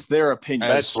as That's their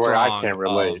opinion. as That's where I strong can't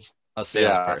relate. of a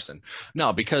salesperson.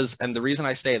 No, because, and the reason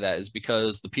I say that is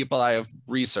because the people I have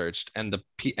researched and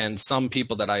some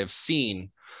people that I have seen,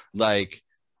 like,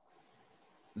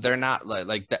 they're not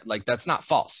like that. Like, that's not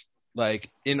false.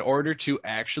 Like, in order to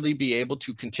actually be able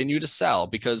to continue to sell,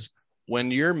 because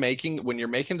when you're making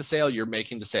the sale, you're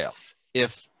making the sale.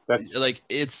 If That's like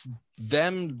it's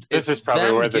them, this it's is probably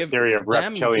them where the theory of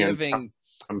reptilians comes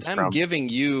them from. giving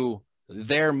you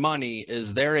their money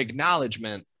is their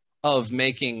acknowledgement of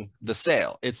making the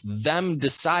sale. It's them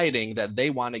deciding that they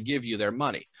want to give you their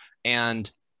money.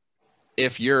 And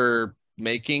if you're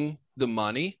making the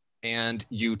money and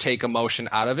you take emotion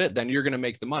out of it, then you're going to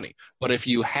make the money. But if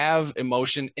you have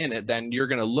emotion in it, then you're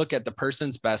going to look at the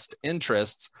person's best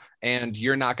interests, and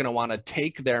you're not going to want to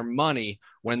take their money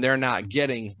when they're not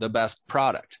getting the best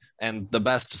product. And the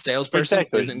best salesperson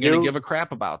isn't going to give a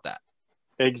crap about that.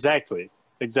 Exactly.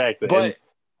 But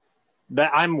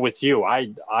that I'm with you.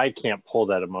 I can't pull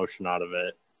that emotion out of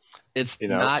it. It's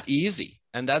not easy.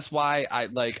 And that's why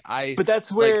but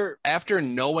that's where, like, after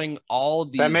knowing all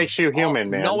these, that makes you human,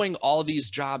 man. Knowing all these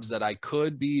jobs that I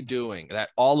could be doing, that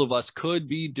all of us could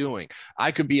be doing,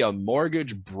 I could be a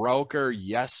mortgage broker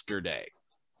yesterday,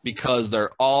 because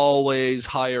they're always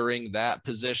hiring that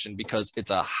position because it's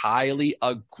a highly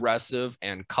aggressive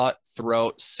and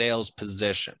cutthroat sales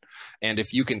position. And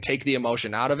if you can take the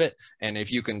emotion out of it, and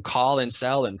if you can call and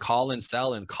sell and call and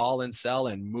sell and call and sell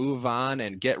and move on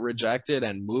and get rejected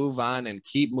and move on and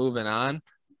keep moving on,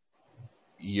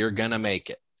 you're going to make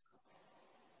it.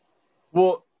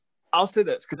 well, I'll say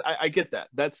this because I get that.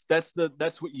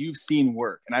 That's what you've seen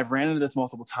work. And I've ran into this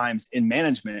multiple times in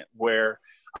management where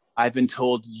I've been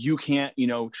told you can't,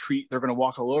 they're going to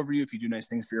walk all over you if you do nice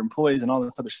things for your employees and all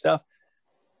this other stuff.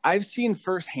 I've seen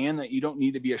firsthand that you don't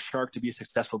need to be a shark to be a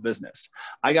successful business.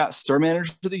 I got store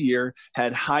manager of the year,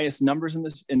 had highest numbers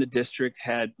in the district,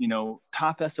 had,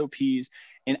 top SOPs.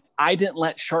 And I didn't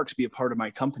let sharks be a part of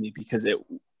my company because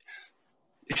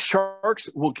sharks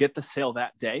will get the sale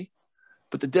that day.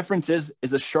 But the difference is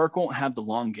the shark won't have the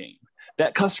long game.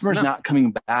 That customer's not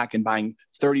coming back and buying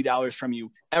 $30 from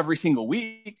you every single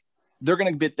week. They're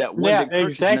going to get that one big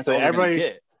purchase. Exactly. And that's all they're going to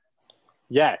get.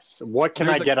 Yes. What can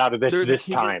I get out of this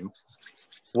time?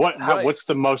 What's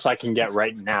the most I can get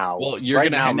right now? Well, you're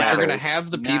going to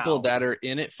have the people that are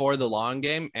in it for the long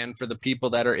game and for the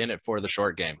people that are in it for the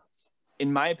short game.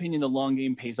 In my opinion, the long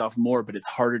game pays off more, but it's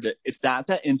harder to. It's not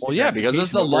that instant. Well, yeah, because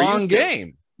it's the long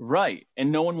game. Right.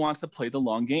 And no one wants to play the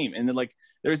long game. And then, like,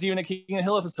 there's even a King of the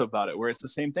Hill episode about it where it's the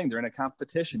same thing. They're in a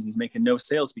competition. He's making no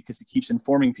sales because he keeps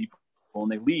informing people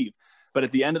and they leave. But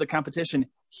at the end of the competition,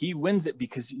 he wins it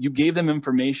because you gave them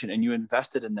information and you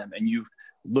invested in them and you've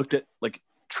looked at, like,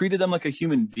 treated them like a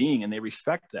human being, and they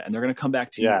respect that. And they're going to come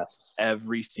back to you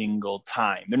every single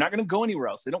time. They're not going to go anywhere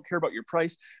else. They don't care about your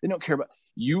price. They don't care about,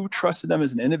 you trusted them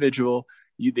as an individual.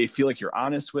 They feel like you're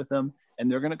honest with them, and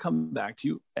they're going to come back to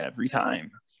you every time.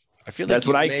 I feel like that's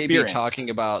what I experienced. Be talking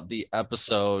about the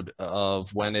episode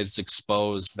of when it's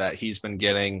exposed that he's been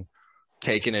getting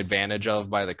taken advantage of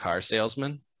by the car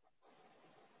salesman.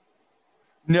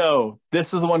 No,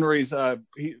 this is the one where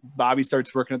Bobby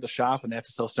starts working at the shop and they have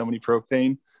to sell so many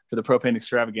propane for the propane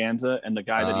extravaganza. And the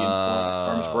guy that he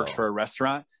informs works for a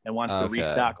restaurant and wants to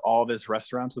restock all of his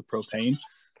restaurants with propane.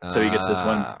 So he gets this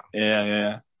one.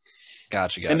 Yeah.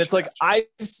 Gotcha. And it's like, I've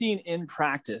seen in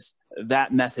practice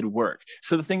that method work.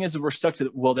 So the thing is, we're stuck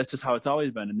to, well, this is how it's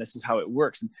always been, and this is how it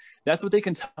works. And that's what they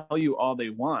can tell you all they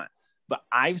want. But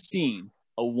I've seen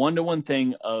a one-to-one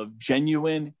thing of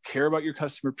genuine care about your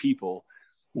customer people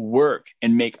work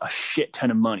and make a shit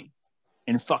ton of money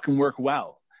and fucking work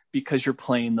well because you're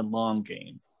playing the long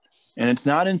game. And it's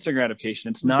not instant gratification.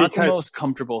 It's not the most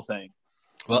comfortable thing.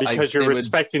 Well, because you're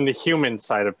respecting the human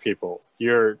side of people.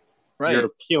 You're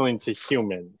appealing to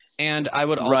humans. And I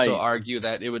would also argue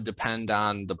that it would depend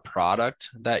on the product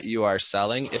that you are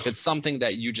selling. If it's something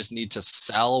that you just need to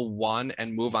sell one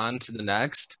and move on to the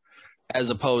next, as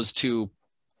opposed to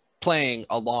playing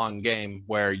a long game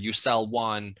where you sell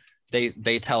one,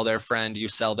 they tell their friend, you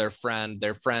sell their friend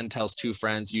tells two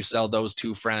friends, you sell those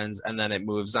two friends, and then it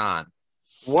moves on.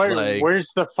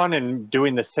 Where's the fun in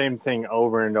doing the same thing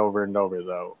over and over and over,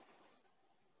 though?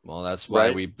 Well, that's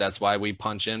why we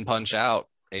punch in, punch out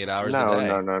 8 hours a day.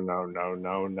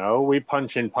 No. We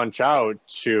punch in, punch out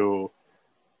to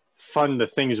fund the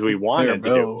things we want to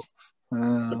do.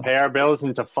 To pay our bills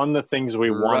and to fund the things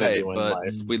we want to do in but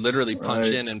life. we literally punch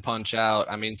Right. in and punch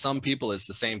out. I mean, some people it's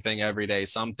the same thing every day.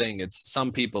 Some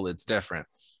people it's different.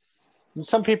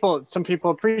 Some people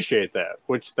appreciate that,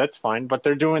 which that's fine, but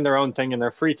they're doing their own thing in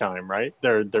their free time, right?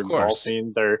 They're Of course.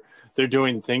 golfing, they're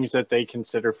doing things that they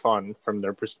consider fun from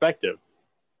their perspective.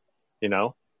 You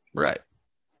know? Right.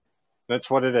 That's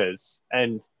what it is.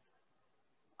 And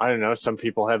I don't know, some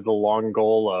people have the long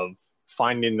goal of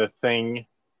finding the thing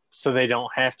so they don't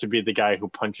have to be the guy who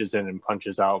punches in and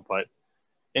punches out. But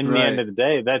in the end of the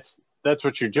day, that's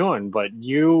what you're doing. But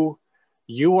you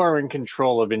are in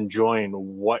control of enjoying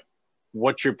what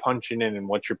you're punching in and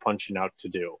what you're punching out to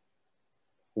do.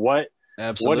 What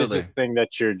is the thing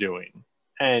that you're doing?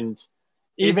 And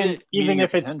even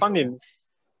if it's funny,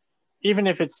 even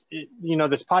if it's,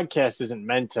 this podcast isn't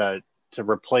meant to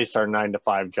replace our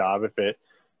 9-to-5 job. If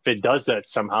it does that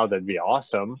somehow, that'd be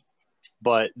awesome.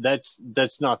 But that's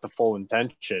not the full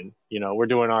intention. We're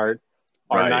doing our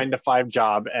 9-to-5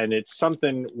 job, and it's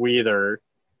something we either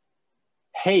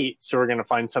hate, so we're going to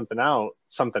find something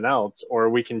else, or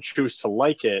we can choose to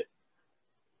like it.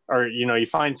 Or, you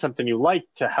find something you like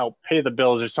to help pay the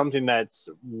bills, or something that's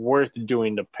worth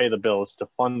doing to pay the bills, to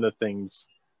fund the things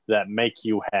that make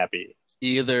you happy.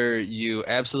 Either you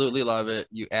absolutely love it,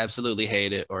 you absolutely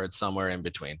hate it, or it's somewhere in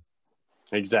between.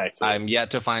 Exactly. I'm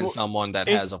yet to find someone that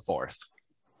has a fourth.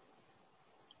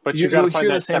 But you got to find hear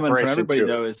that the same one from everybody, too.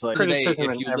 though. Is like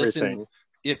criticism if you and everything.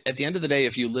 At the end of the day,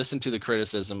 if you listen to the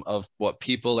criticism of what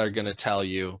people are going to tell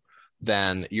you,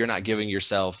 then you're not giving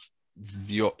yourself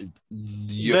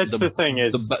the thing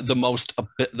is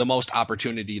the most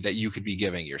opportunity that you could be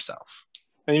giving yourself.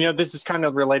 And this is kind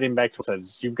of relating back to what it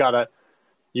says. You've got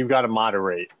to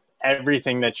moderate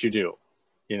everything that you do.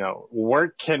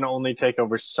 Work can only take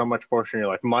over so much portion of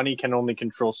your life. Money can only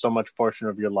control so much portion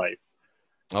of your life.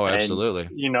 Oh, absolutely.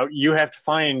 And, you have to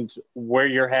find where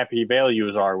your happy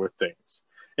values are with things.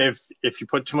 If you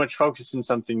put too much focus in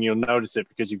something, you'll notice it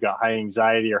because you've got high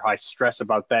anxiety or high stress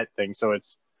about that thing. So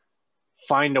it's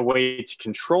find a way to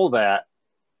control that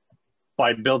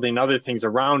by building other things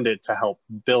around it to help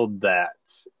build that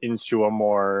into a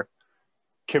more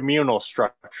communal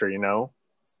structure,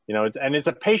 it's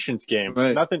a patience game.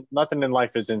 Right. Nothing in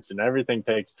life is instant. Everything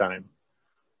takes time.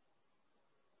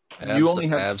 You only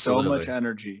have so much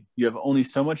energy. You have only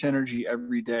so much energy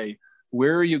every day.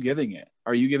 Where are you giving it?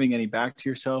 Are you giving any back to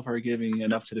yourself? Are you giving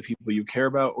enough to the people you care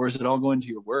about? Or is it all going to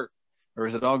your work? Or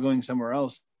is it all going somewhere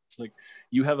else? It's like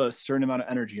you have a certain amount of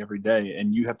energy every day,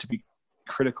 and you have to be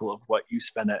critical of what you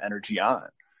spend that energy on.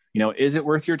 Is it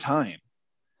worth your time?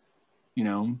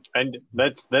 And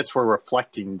that's where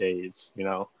reflecting days,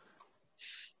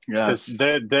 Yes.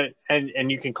 And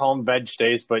you can call them veg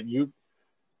days, but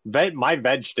my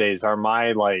veg days are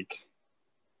my,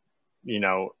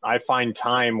 I find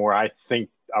time where I think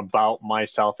about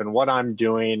myself and what I'm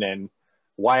doing and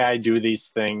why I do these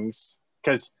things,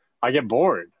 because I get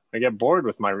bored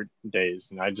with my days,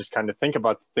 and I just kind of think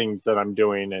about the things that I'm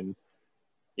doing and,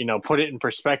 put it in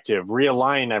perspective,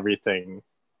 realign everything,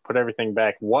 put everything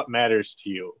back. What matters to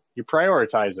you? You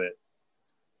prioritize it,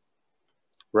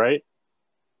 right?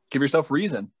 Give yourself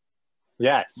reason.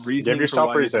 Yes. Reasoning Give yourself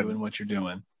for why reason. You're doing what you're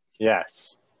doing.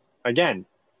 Yes. Again,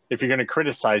 if you're going to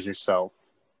criticize yourself,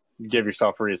 give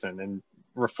yourself reason. And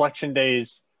reflection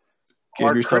days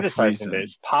are criticizing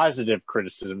days, positive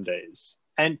criticism days.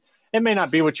 And it may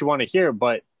not be what you want to hear,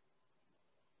 but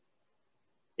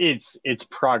it's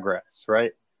progress,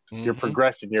 right? Mm-hmm. You're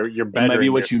progressing. You're better. It might be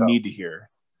what you need to hear.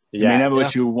 It may not be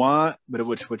what you want, but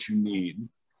it's what you need.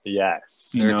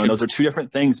 Yes. Those are two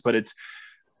different things, but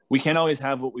we can't always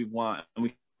have what we want. And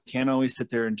we can't always sit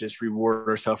there and just reward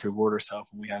ourselves when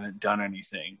we haven't done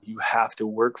anything. You have to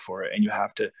work for it, and you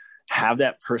have to have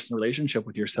that personal relationship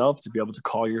with yourself to be able to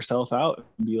call yourself out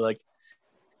and be like,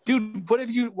 dude,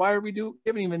 why you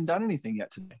haven't even done anything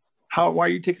yet today? Why are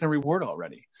you taking a reward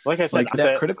already? Like I said,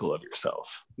 that critical of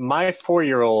yourself. My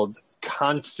 4-year-old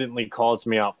constantly calls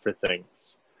me out for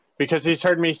things because he's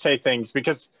heard me say things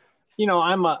because,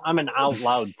 I'm an out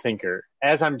loud thinker.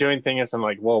 As I'm doing things, I'm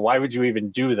like, well, why would you even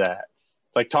do that?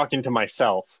 Like talking to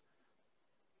myself,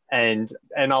 and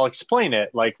I'll explain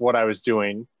it, like what I was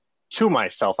doing to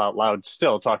myself out loud,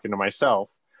 still talking to myself,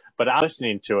 but I'm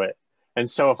listening to it. And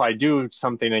so if I do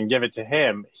something and give it to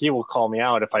him, he will call me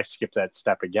out if I skip that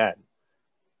step again.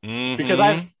 Mm-hmm. Because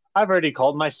I've already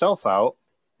called myself out,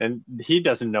 and he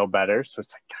doesn't know better. So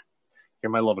it's like, God, you're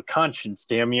my little conscience,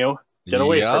 damn you. Get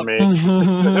away from me.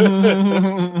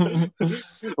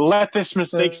 Let this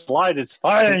mistake slide. It's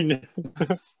fine.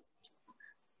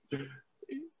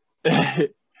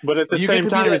 But at the you same get to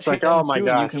time, be that it's like, champ oh my too,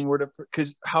 and you gosh. can word it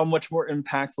because how much more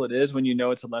impactful it is when you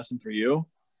know it's a lesson for you.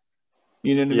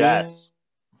 You know what I mean? Yes.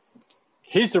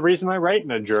 He's the reason I write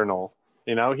in a journal.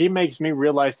 You know, he makes me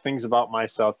realize things about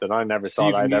myself that I never So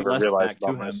you thought can I'd give ever less realize back to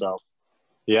about him. myself.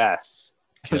 Yes.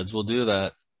 Kids will do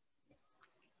that.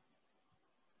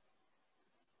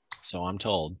 So I'm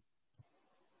told.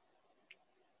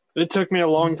 It took me a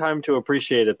long time to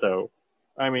appreciate it, though.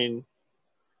 I mean,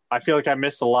 I feel like I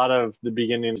missed a lot of the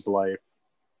beginning of his life.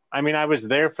 I mean, I was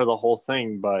there for the whole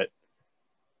thing, but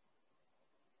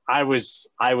I was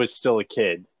still a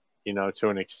kid, you know, to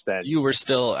an extent. You were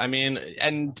still, I mean,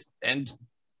 and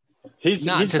He's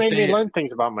not to made me say- learn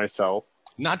things about myself.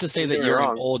 not to say Don't that get me you're an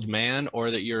wrong. old man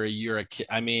or that you're a kid.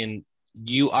 I mean,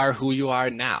 you are who you are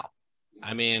now.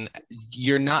 I mean,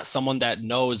 you're not someone that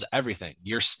knows everything.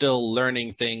 You're still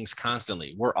learning things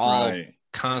constantly. We're all Right.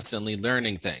 constantly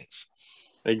learning things.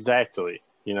 Exactly.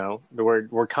 You know,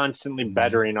 we're constantly Mhm.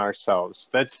 bettering ourselves.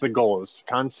 That's the goal, is to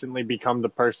constantly become the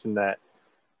person that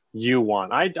you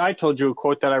want. I told you a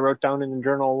quote that I wrote down in the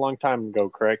journal a long time ago,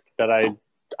 correct? That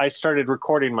I started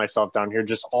recording myself down here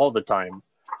just all the time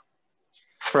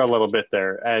for a little bit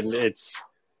there. And it's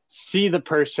see the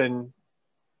person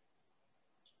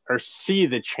or see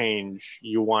the change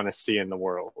you want to see in the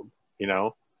world, you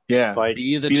know? Yeah. Like,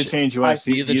 Be the, Be the change you want I- to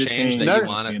see. be the change that No, you no,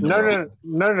 want see to in the no, world.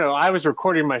 no. I was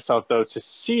recording myself, though, to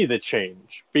see the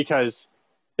change, because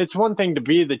it's one thing to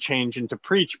be the change and to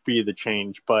preach be the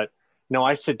change. But, you know,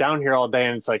 I sit down here all day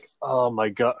and it's like, oh, my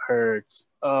gut hurts.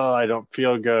 Oh, I don't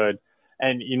feel good.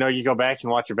 And, you know, you go back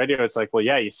and watch a video. It's like, well,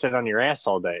 yeah, you sit on your ass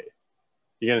all day.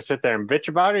 You're going to sit there and bitch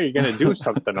about it, or you're going to do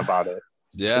something about it.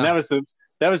 Yeah. And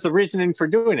that was the reasoning for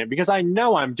doing it, because I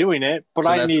know I'm doing it, but So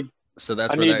I that's- need So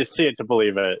that's I where need that to see it to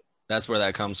believe it. that's where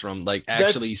that comes from. Like,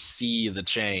 actually see the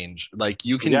change. Like,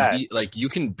 you can be Yes. like, you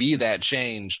can be that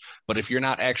change, but if you're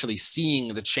not actually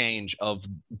seeing the change of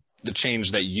the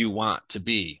change that you want to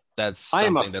be, that's I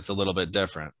am something that's a little bit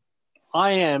different.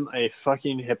 I am a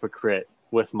fucking hypocrite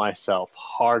with myself,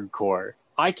 hardcore.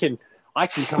 I can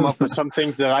come up with some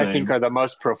things that I Same. think are the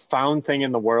most profound thing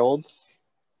in the world,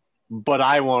 but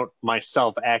I won't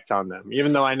myself act on them.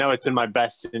 Even though I know it's in my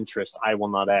best interest, I will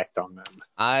not act on them.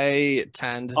 I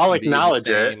tend I'll to be the acknowledge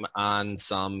same on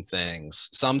some things.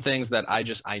 Some things that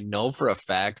I know for a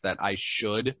fact that I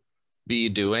should be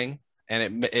doing,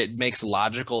 and it makes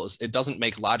logical. It doesn't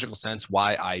make logical sense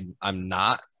why I'm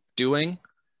not doing,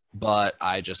 but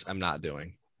I'm not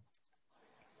doing.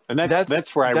 And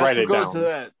that's where I write it goes down. to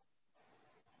that.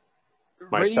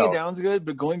 Writing Myself. it down is good,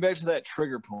 but going back to that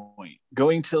trigger point,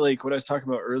 going to like what I was talking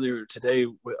about earlier today,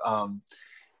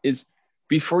 is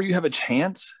before you have a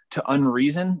chance to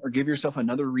unreason or give yourself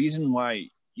another reason why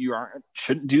you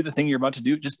shouldn't do the thing you're about to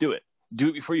do, just do it. Do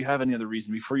it before you have any other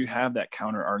reason, before you have that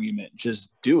counter argument.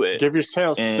 Just do it. Give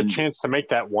yourself the chance to make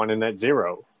that 1 and that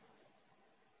 0.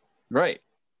 Right.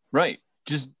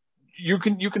 Just you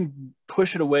can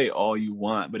push it away all you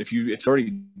want, but if it's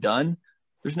already done,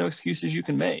 there's no excuses you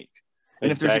can make.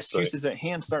 And if there's excuses at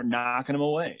hand, start knocking them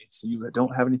away so you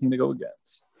don't have anything to go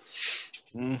against.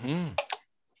 Mm-hmm.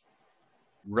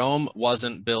 Rome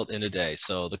wasn't built in a day.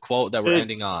 So the quote that we're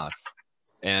ending off.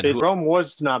 And Rome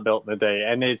was not built in a day,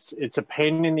 and it's a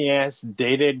pain in the ass,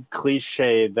 dated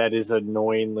cliche that is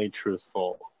annoyingly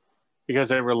truthful,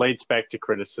 because it relates back to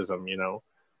criticism. You know,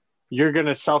 you're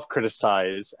gonna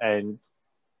self-criticize, and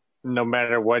no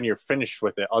matter when you're finished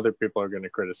with it, other people are gonna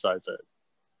criticize it.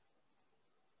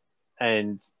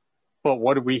 But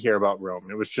what did we hear about Rome?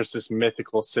 It was just this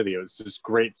mythical city. It was this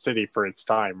great city for its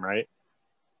time, right?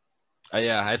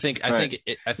 Yeah, I think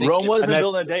Rome wasn't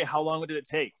built in a day. How long did it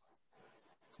take?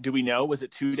 Do we know? Was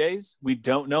it 2 days? We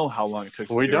don't know how long it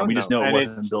took. We just know it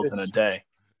wasn't built in a day.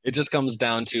 It just comes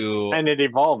down to, and it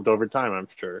evolved over time, I'm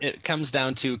sure. It comes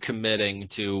down to committing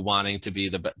to wanting to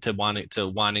be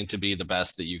wanting to be the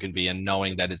best that you can be, and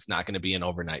knowing that it's not going to be an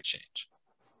overnight change.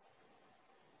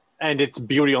 And its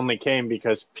beauty only came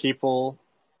because people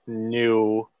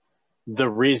knew the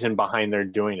reason behind their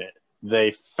doing it.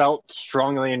 They felt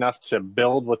strongly enough to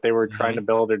build what they were trying to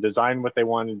build or design what they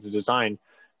wanted to design,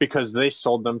 because they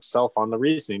sold themselves on the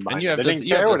reasoning behind it. They didn't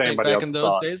care what anybody else thought. Back in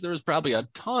those days, there was probably a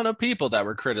ton of people that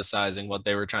were criticizing what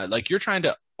they were trying. Like, you're trying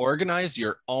to organize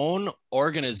your own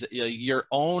your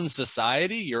own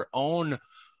society, your own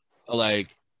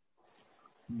like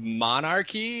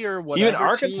monarchy or whatever, even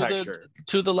architecture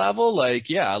to the level, like,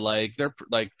 yeah, like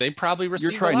they probably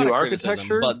received you're trying a lot new of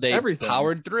architecture, but they everything.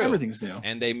 powered through. Everything's new,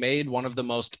 and they made one of the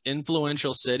most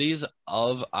influential cities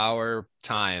of our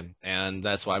time, and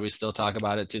that's why we still talk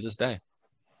about it to this day.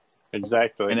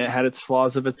 Exactly. And it had its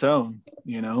flaws of its own.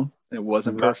 You know, it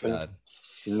wasn't perfect.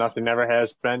 Nothing ever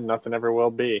has been. Nothing ever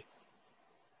will be.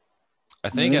 I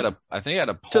think at a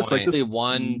point, Just like this-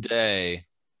 one day,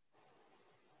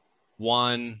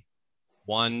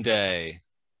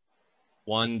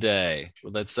 one day.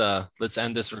 Let's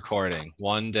end this recording.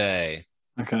 One day.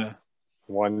 Okay.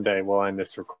 One day we'll end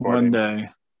this recording. One day.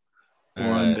 All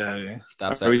One right. day.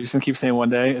 Stop Are we that. just gonna keep saying one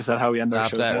day? Is that how we end our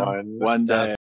Stop shows that. now? One Stop day.